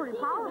 That's pretty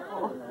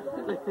powerful.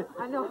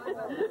 I know. I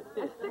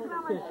stick it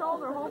on my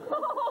shoulder.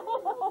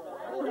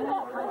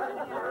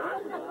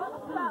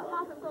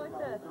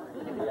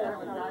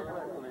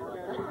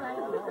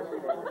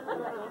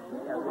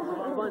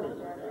 Funny.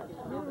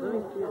 Let me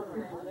see it.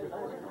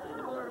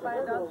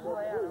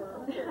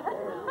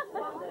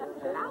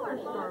 Dollar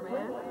store,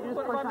 man. You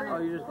just push on it. Oh,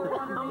 you just push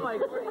on it. I'm like,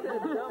 where is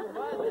this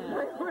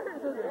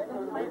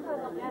dumb button?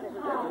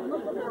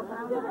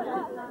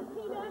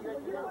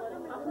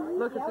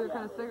 Look, it's what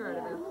kind of cigarette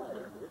it is.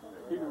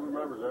 He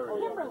remembers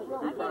everything.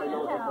 He probably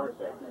knows his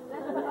birthday.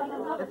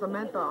 It's a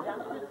menthol.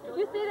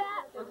 You see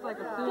that? Looks like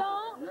a soup.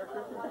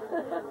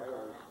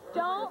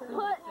 Don't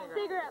put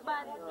cigarette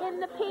butt in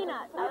the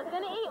peanuts. I was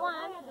going to eat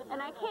one, and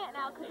I can't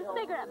now because the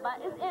cigarette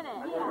butt is in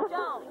it.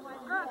 Don't.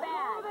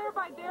 Bad. Go there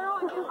by Daryl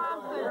and get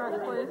Mom's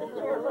cigarettes, please.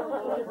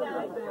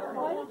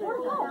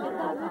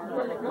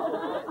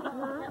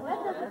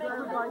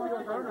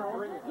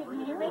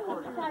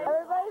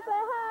 Everybody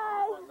say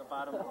hi.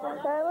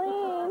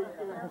 Darlene.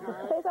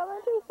 Say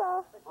something,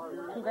 Teresa.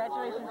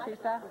 Congratulations,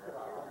 Teresa.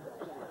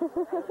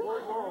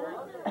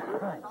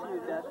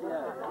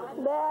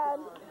 Dad.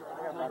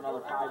 I got about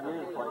another 5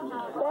 minutes.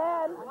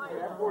 Dad.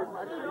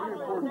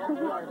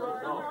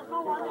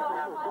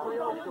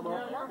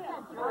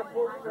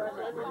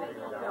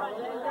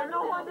 No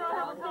wonder I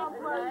have a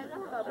complex.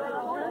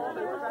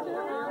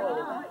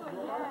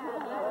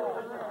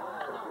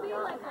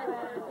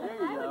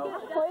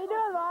 What are you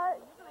doing, Mark?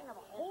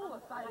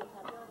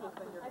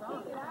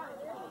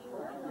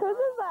 Whose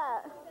is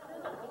that?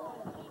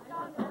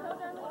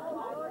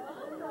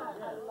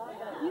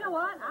 You know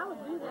what? I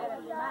would do that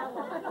if I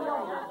would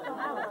kill you.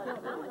 I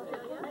would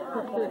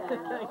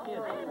kill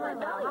you.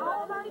 How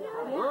old are you?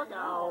 Look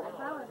out.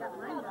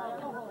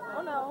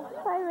 Oh, no.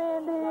 Hi,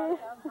 Randy.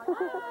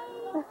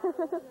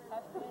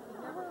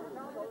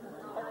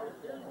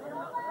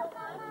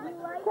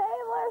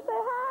 Taylor, say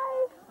hi.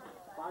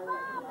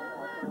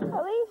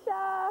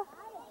 Alicia.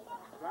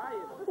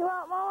 You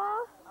want Mama?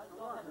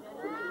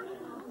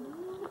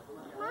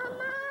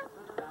 Mama.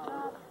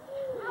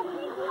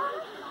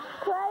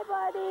 Clay,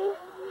 buddy.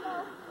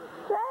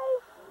 Clay.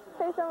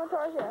 Hey, someone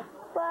towards you.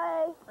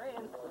 Clay.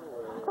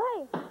 Clay.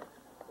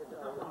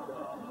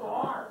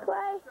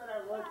 Clay.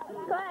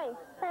 Clay.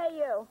 Hey,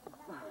 you.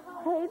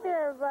 Hey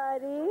there,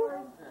 buddy.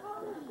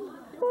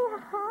 Say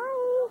hi.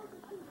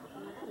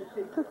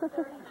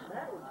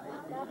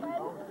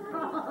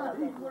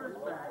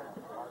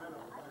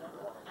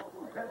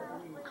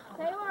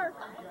 Taylor.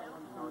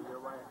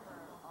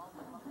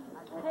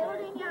 Taylor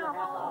Danielle.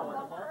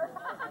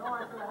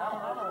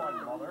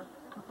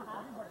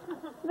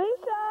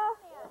 Lisa.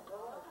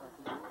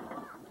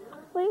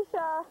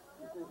 Lisa.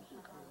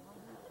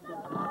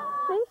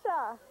 Lisa.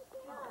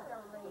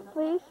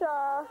 Lisa.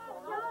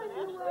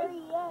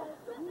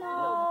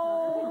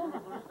 No.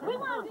 We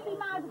want to see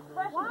Ma's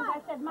expression because I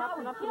said Ma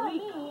would kill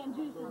me and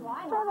Juice's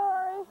wife. Hi,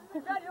 Lori.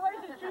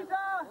 Congratulations,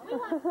 Teresa. We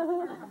want to see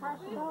her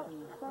expression.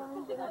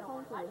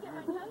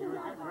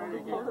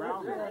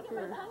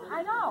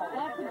 I know.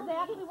 That's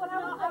exactly what I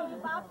was saying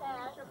about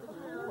that.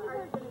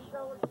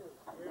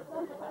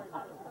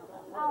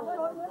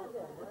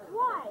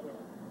 Why?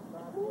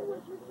 Who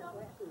was you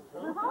showing?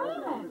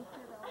 Raymond.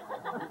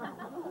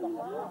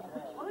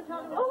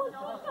 Oh, what's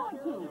she showing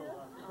to you?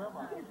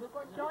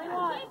 Showing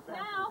what?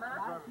 Now.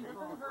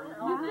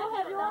 You still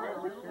have your own?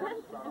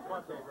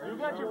 You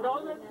got your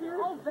belt up here?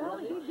 Oh,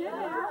 Belly, you did.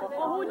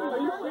 Oh, are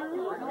you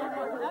serious?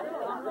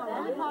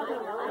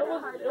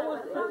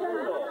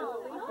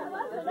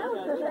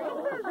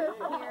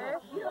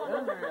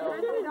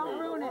 Don't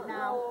ruin it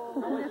now.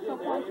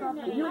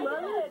 You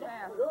ready?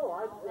 No, I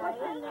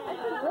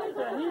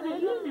he did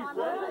you be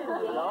ready?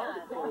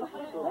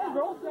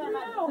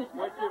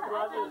 What's your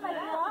brother's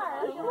name?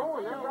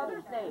 Your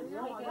brother's name.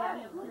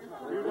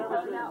 You never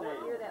his name.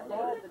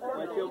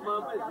 What's your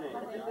mama's name?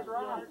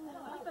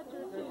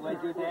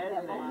 What's your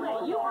dad's name?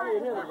 You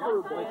weren't here.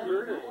 What's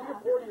your name?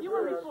 You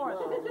were before.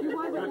 You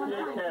weren't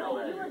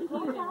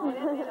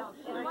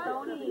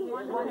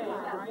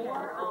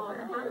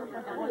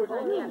What's your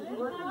Cadillac?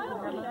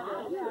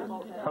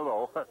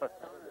 Hello.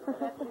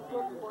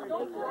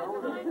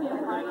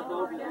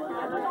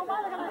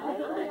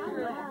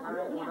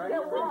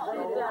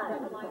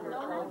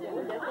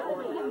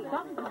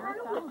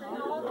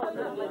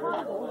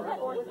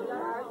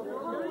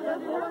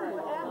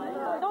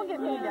 Don't get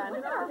me done.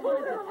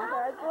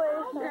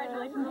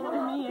 Congratulations to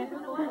me.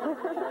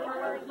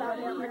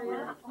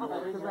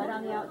 Right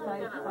on the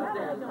outside, it's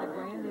like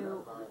brand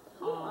new.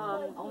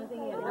 Only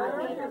thing is,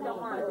 don't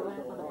want to do it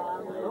on the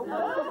bottom.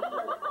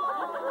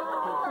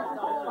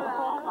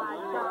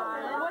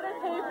 What a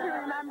tape to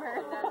remember.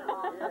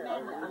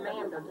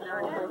 Amanda.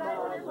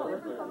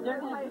 They're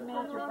going to be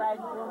miniature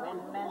bridegroom and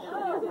men. We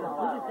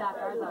just got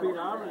ours on.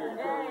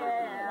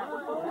 Yeah.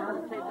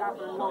 Take off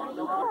the smoke.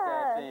 Don't put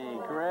that thing.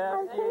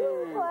 Crafty.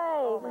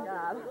 Oh my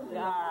God.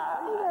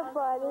 Here,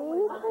 buddy.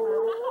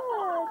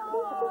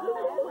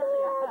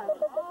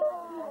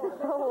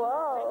 Hello.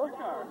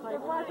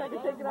 Like, watch, I can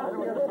take it off.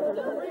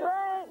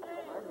 Frank.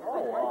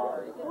 Oh,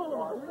 wow.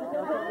 Where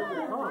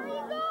are you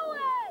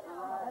going?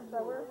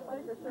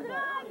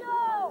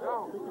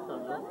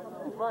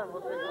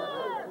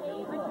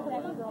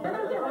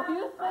 If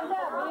you split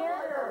that beer,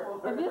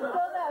 if you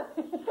spill that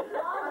beer.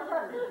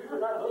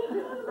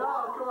 No,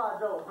 come on,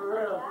 don't, for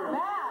real.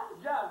 Matt.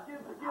 Jeff, give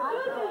it.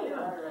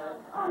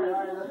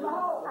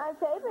 I'm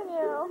taping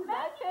you.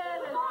 Matt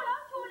is going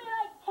up to it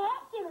like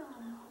tapping him.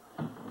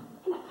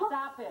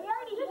 Stop it. We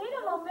already hit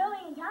him a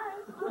million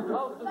times.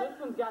 Oh, so this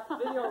one's got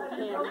video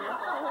camera.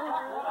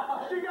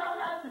 She got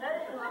that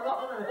tape.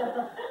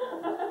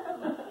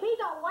 He's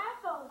a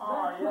wacko.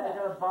 Oh, yeah, they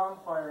got a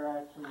bonfire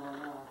action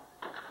going on.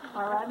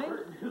 All right, me?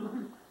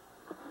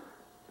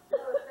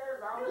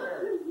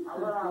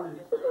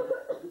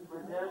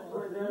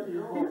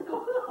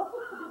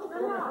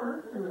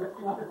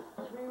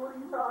 What are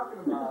you talking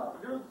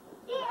about? Dude,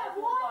 Yeah,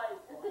 what?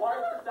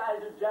 twice the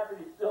size of Jeff and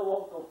he's still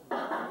local.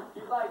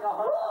 He's like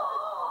 100.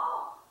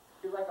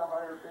 He's like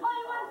 150. Oh,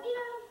 you want to see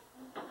them?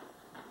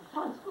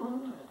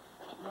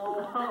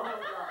 No.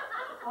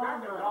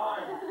 I'm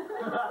dying.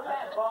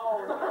 That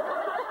bone.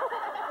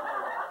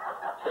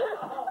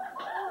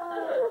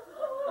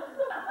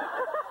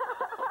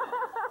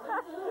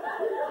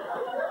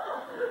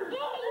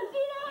 Yeah, you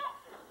see that?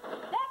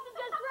 That's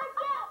just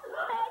ripped out.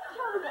 That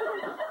shows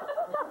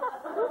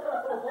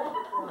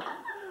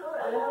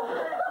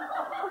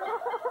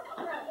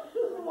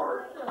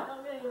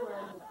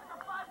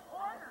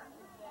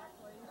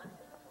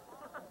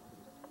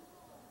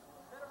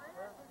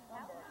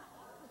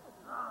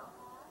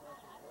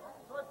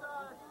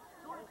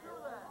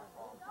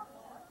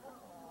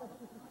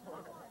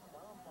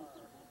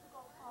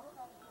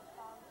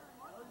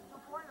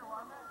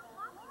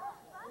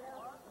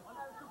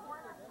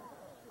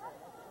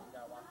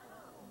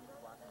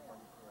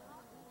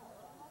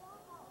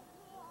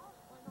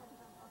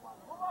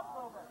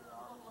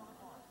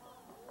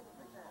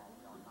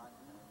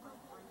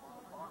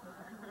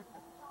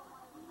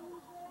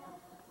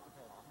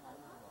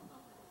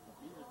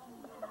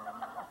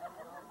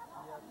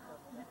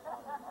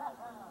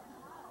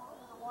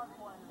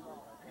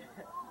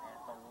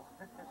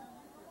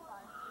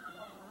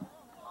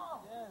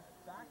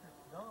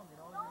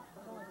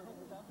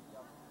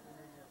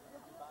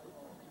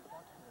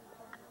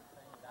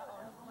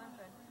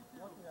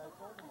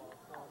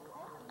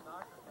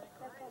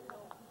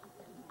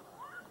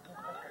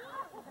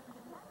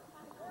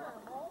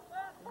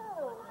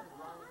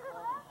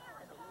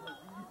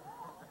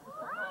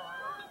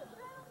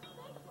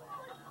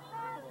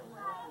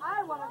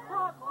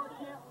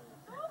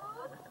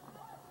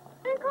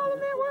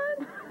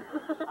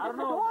don't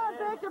know. Go on,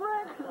 Dick and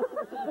Rick.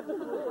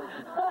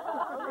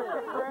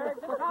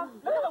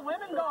 Look at the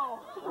women go.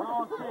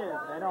 Oh, kids,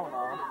 they don't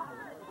know.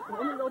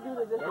 Women go do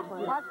the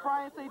discipline. Watch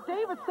Brian say,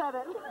 David said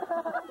it.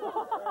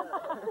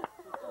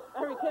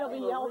 Every kid will be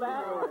yelled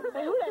at.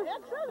 Hey, who the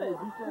heck said it?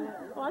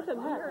 Oh, I said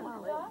heck.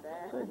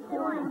 You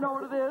don't even know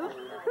what it is.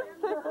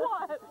 Say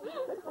what?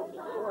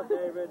 Come on,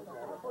 David.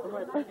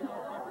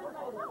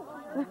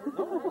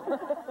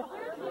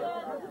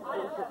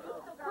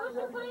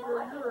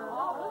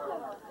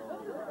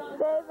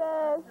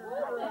 David,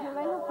 you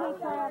like to take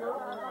that?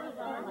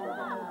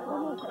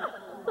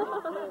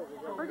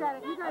 Forget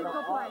it. You guys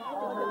go play.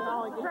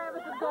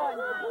 Travis is going.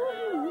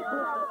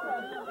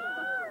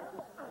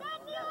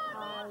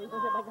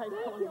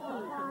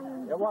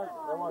 It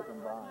wasn't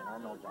Brian. I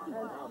know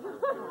Brian.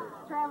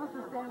 Travis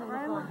is standing in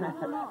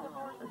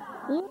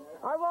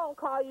I won't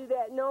call you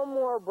that no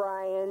more,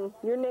 Brian.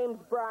 Your name's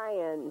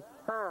Brian,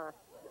 huh?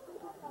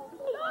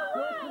 Go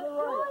to the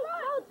right.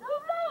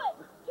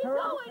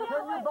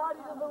 Turn your body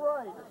to the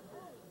right.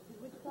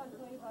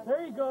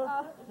 There you go.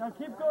 Now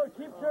keep going.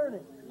 Keep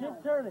turning.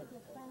 Keep turning.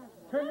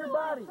 Turn your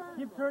body.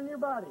 Keep turning your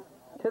body.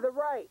 To the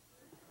right.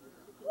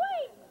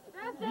 Wait!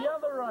 That's The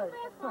other right.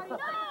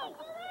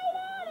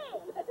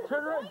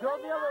 Turn right. Go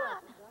the other way.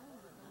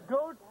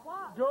 Go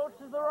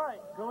to the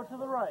right. Go to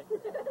the right.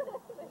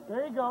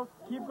 There you go.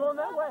 Keep going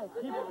that way.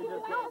 Keep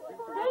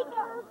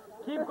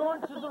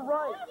going to the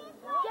right.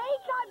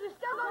 Jacob, you're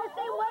still going the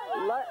same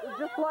way.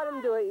 Just let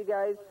him do it, you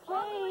guys.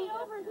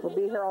 We'll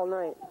be here all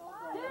night.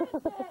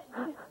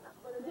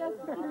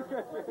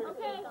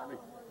 Okay.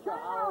 Turn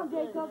around,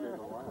 Jacob.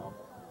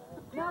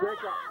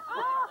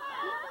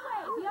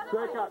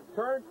 Jacob,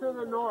 turn to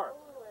the north.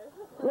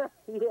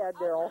 Yeah,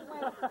 Daryl.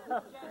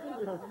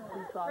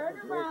 Turn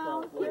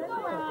around. Keep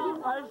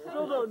going. I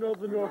still don't know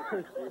the north.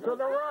 To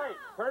the right.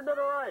 Turn to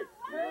the right.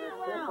 Turn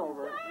around.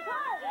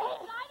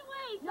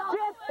 Sideways.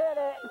 Just hit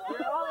it.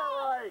 The other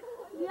way.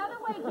 The other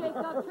way,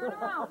 Jacob. Turn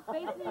around.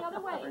 Face the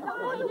other way. Come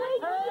on,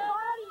 Jacob.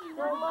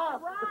 Turn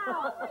left.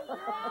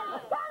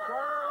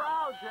 Turn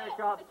around,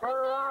 Jacob. Turn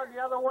around the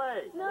other way.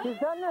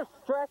 He's under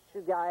stress,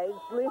 you guys.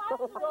 Leave him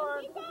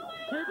alone.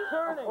 Keep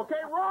turning.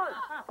 Okay, run.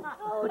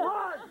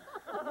 Run.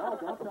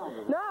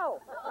 No.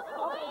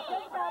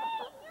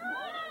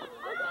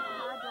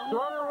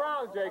 Turn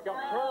around, Jacob.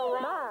 Turn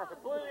around.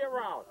 Completely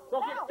around.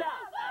 Okay, stop.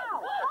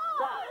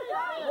 Stop.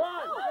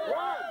 Run.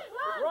 Run.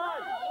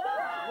 Run.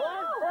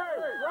 Run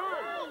first. Run.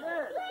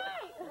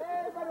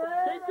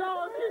 Keep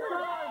going. Keep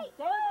going.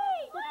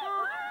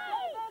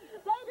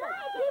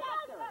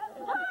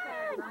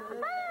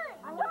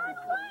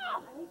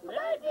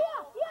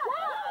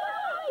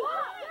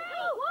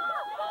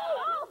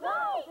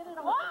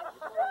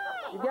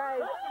 You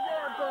guys.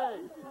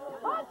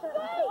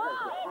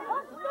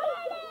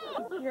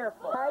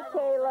 Careful. Hi,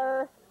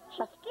 Taylor.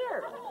 She's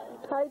scared.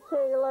 Hi,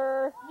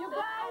 Taylor. You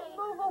guys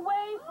move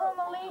away from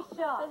Alicia.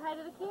 Say hi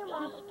to the camera.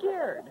 She's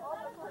scared.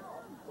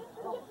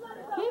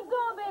 Keep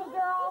going, baby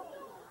girl.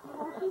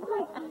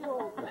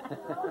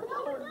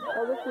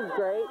 Oh, this is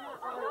great.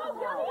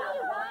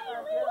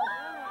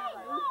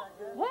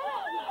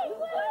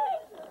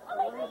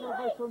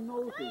 Everybody's so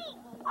nosy.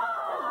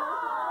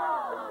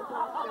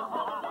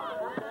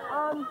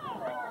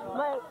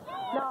 Wait,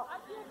 no.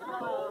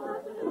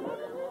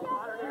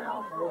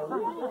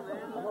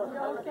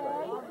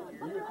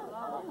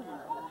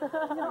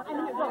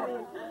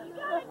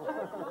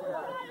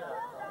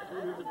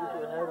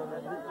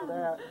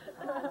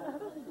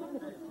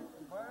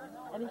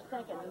 Any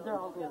second, and they're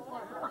all good.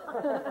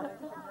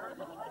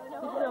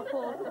 He's so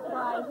full of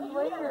surprise.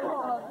 Later.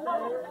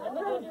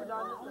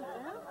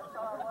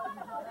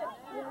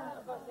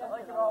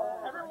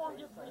 Everyone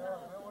gets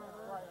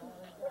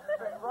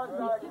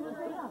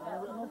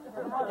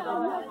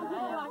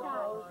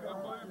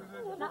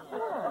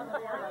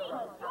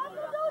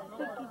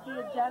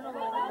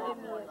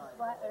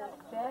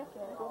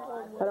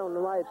I don't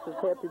know why it says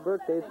happy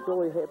birthday. It's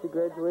really happy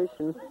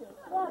graduation.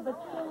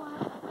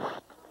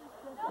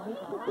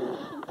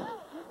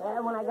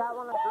 And when I got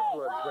one of her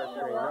blood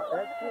pressure ain't up.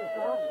 That's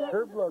it.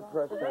 Her blood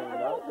pressure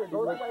ain't up. She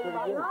looks pretty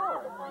good.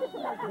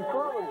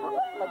 Before it was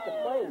like the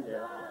plane.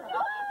 Yeah.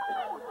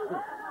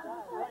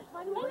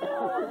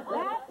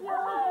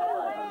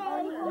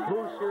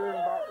 Booster in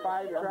about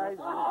 5 tries.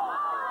 You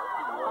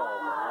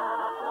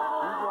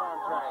go on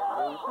try it,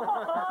 Booster.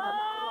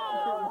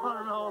 I'm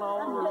getting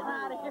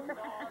out of here.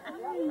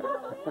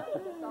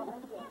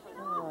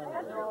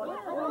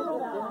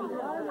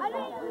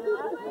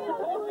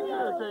 You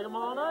gotta take them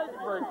all night to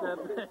break that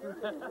thing.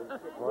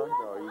 Well,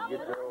 no, you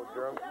get your old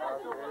drunk out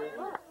there.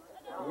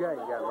 You ain't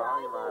got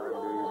volume on them,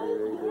 do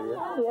you?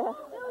 Yeah.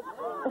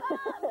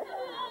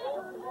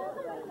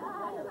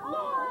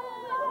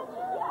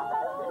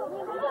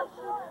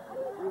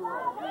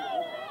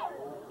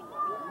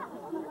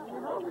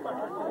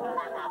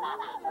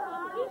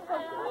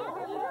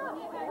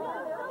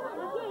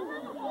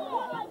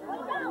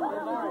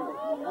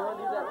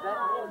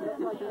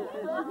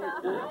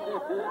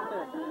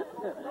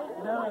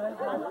 No,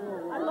 that's not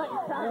good. I like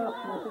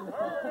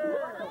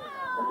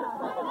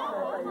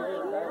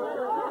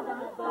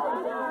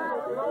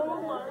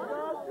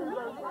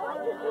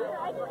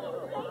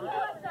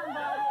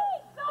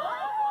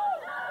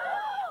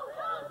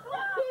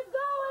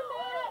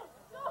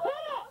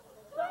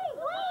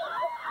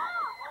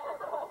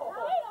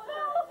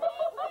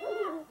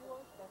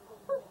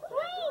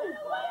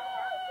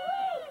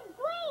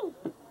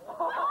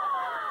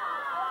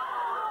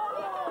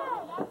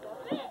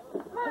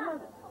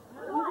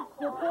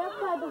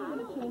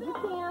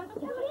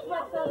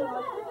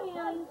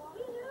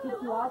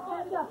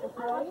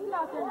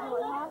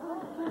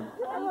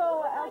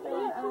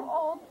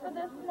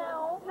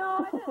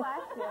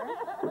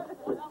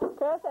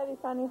Chris, have you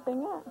found anything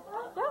yet?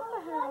 Yes, I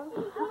have.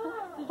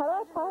 How do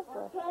I pause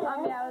this? Yeah,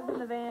 I was in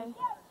the van.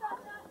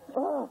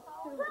 Oh.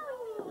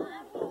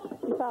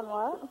 You found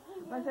what?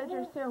 My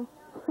pictures, too.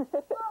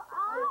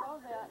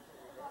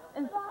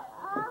 And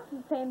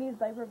Sandy's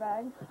diaper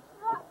bag.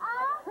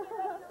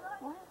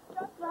 What?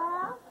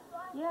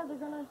 Yeah, they're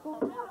gonna go.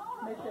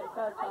 Make sure it's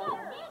outside.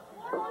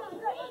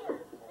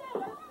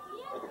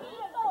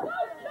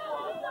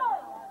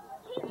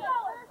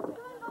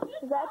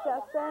 Is that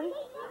Justin?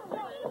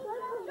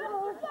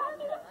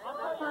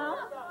 Huh?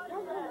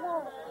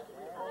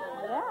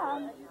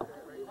 Yeah.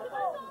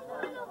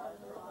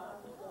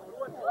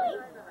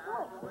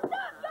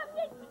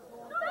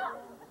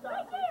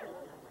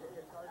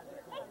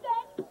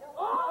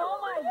 Oh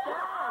my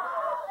God!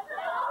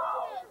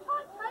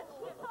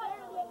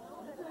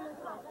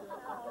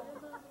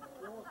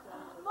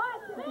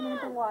 Looking at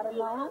the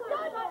watermelon.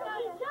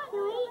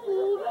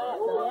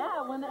 Yeah,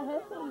 when it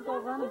hits you, you go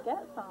run and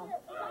get some.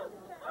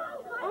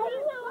 I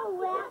remember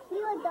last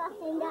year,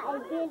 Dustin, that I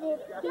did it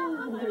too.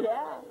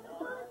 Yeah.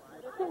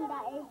 And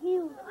that is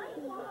huge.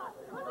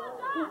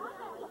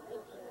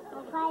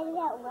 I'll try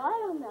that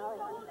watermelon.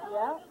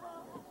 Yeah.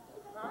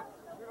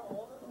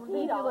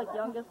 They do like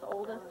youngest,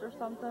 oldest or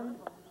something?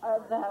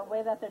 The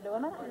way that they're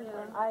doing it?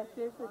 Yeah. I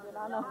seriously do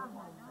not know.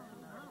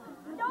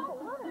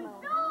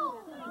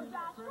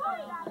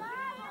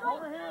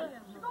 Over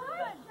here.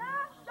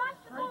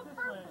 Straight this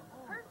way.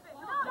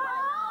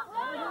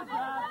 Over here,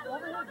 Josh.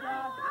 Over here.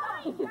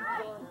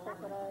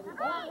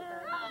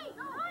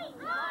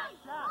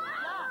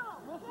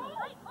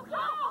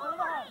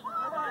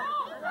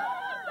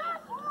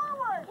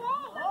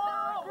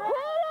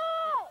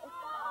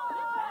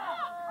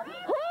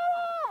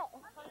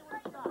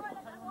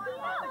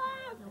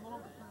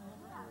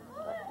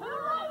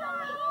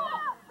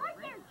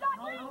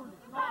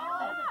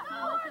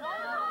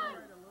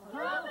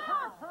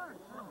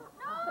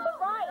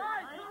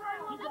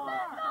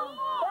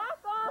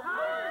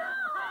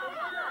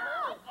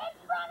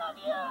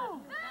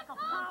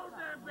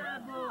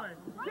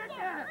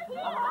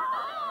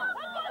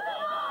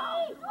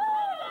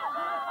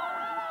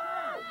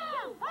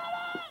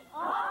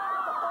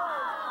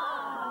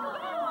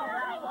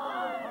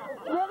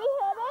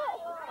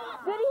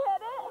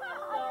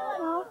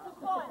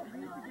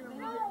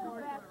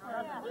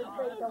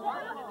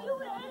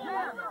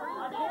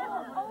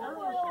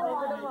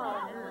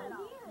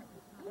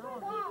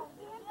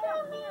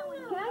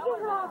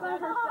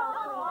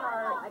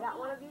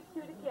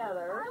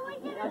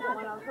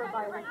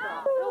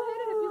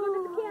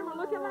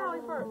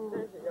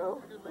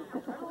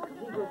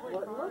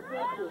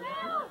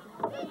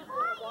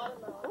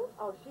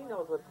 Oh, she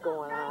knows what's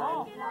going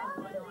on.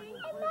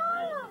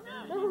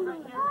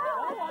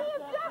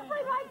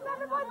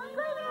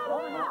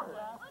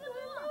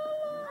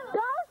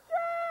 Go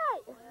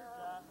straight!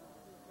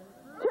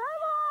 Turn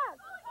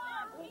left!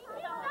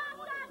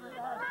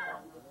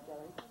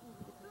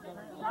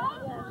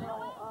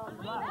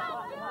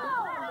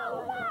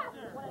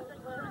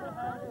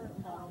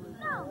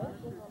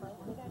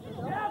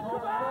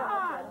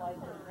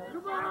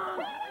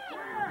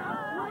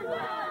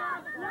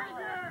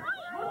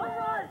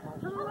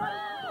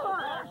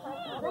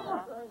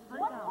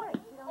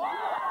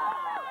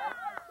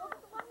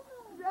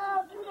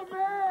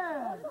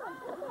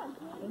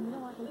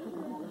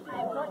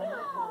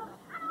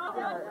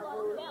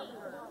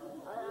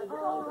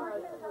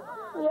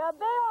 Yeah,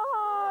 barrel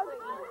hog!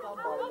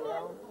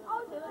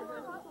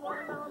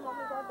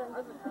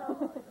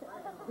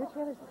 Your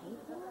trailer's pink?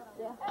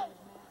 Yeah.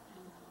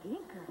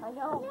 Pinker. I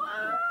know.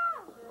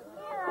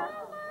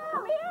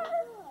 Come here!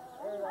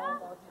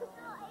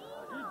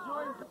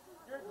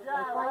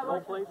 No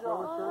place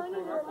on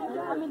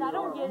I mean, I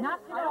don't get it. Knock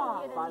it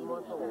off. 5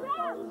 months old.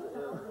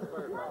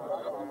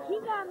 He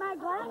got my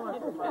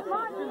glasses.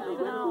 What, you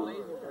too?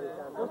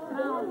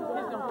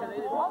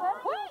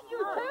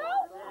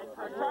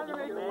 I'm trying to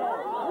make it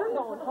You're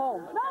going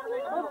home. No,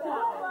 you're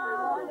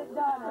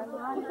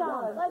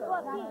done. Let's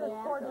let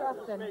poor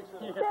Justin.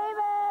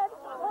 David!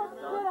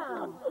 Sit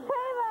down.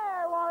 Hey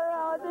there,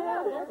 watermelon dude.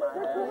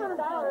 They're $200.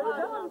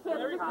 Someone can't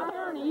just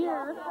here in a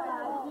year.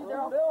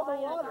 They're all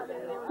water.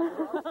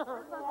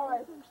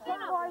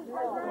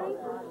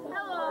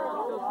 Hello.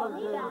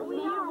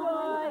 You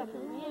boy.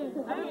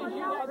 Hey, you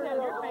guys have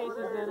your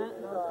faces in it.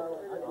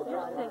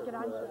 You're sticking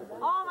on.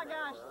 Oh my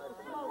gosh.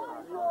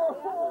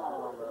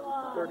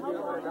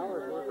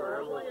 $3,800 worth of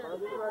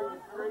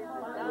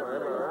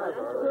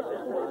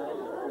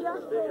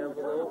Just big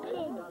envelope.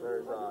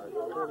 There's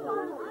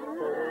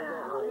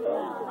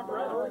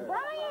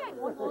Brian!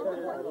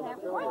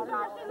 Why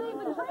gosh, they leave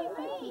between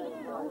me?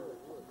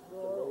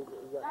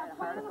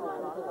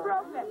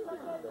 Broke it.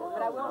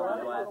 But I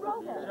will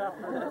broke it.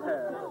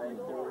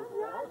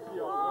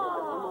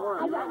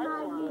 I got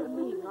my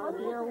meat.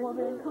 Dear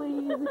woman,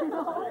 please. Okay.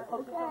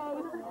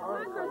 Come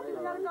on, Christy,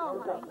 we gotta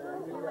go.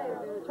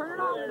 Turn it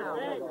off now.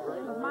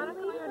 Is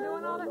Monica here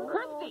doing all that?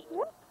 Christy!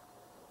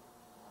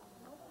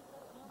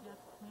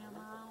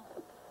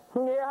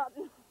 Yeah.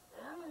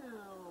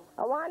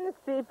 I wanted to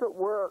see if it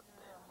worked.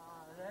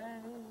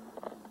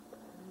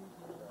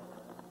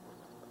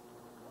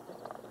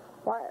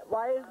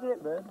 Why isn't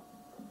it good?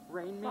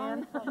 Rain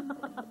Man.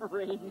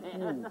 Rain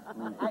Man.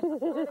 I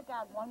swear to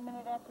God, 1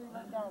 minute after he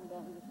lay down,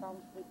 then he was sound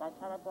asleep. By the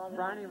time I brought him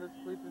Ronnie was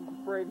sleeping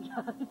before he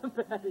got in the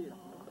bed.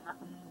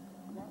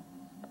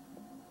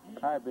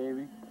 Hi,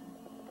 baby.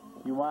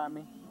 You want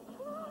me?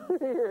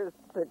 You're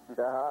such a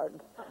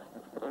hug.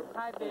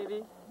 Hi,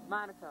 baby.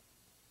 Monica.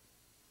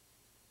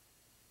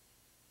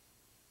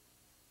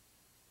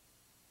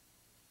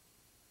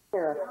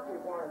 Here.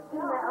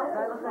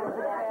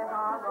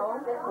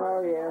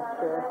 Oh, yeah,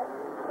 sure.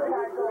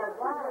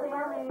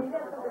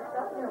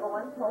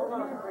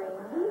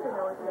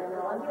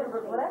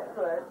 Well, that's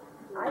good.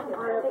 I can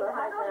take a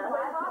high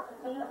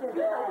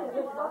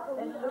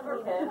and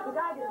sugar can.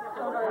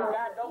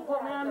 Don't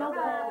put me on no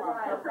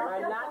camera.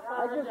 I'm not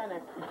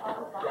photogenic.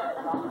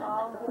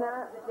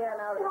 Not, yeah,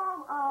 now.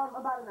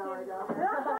 About an hour ago.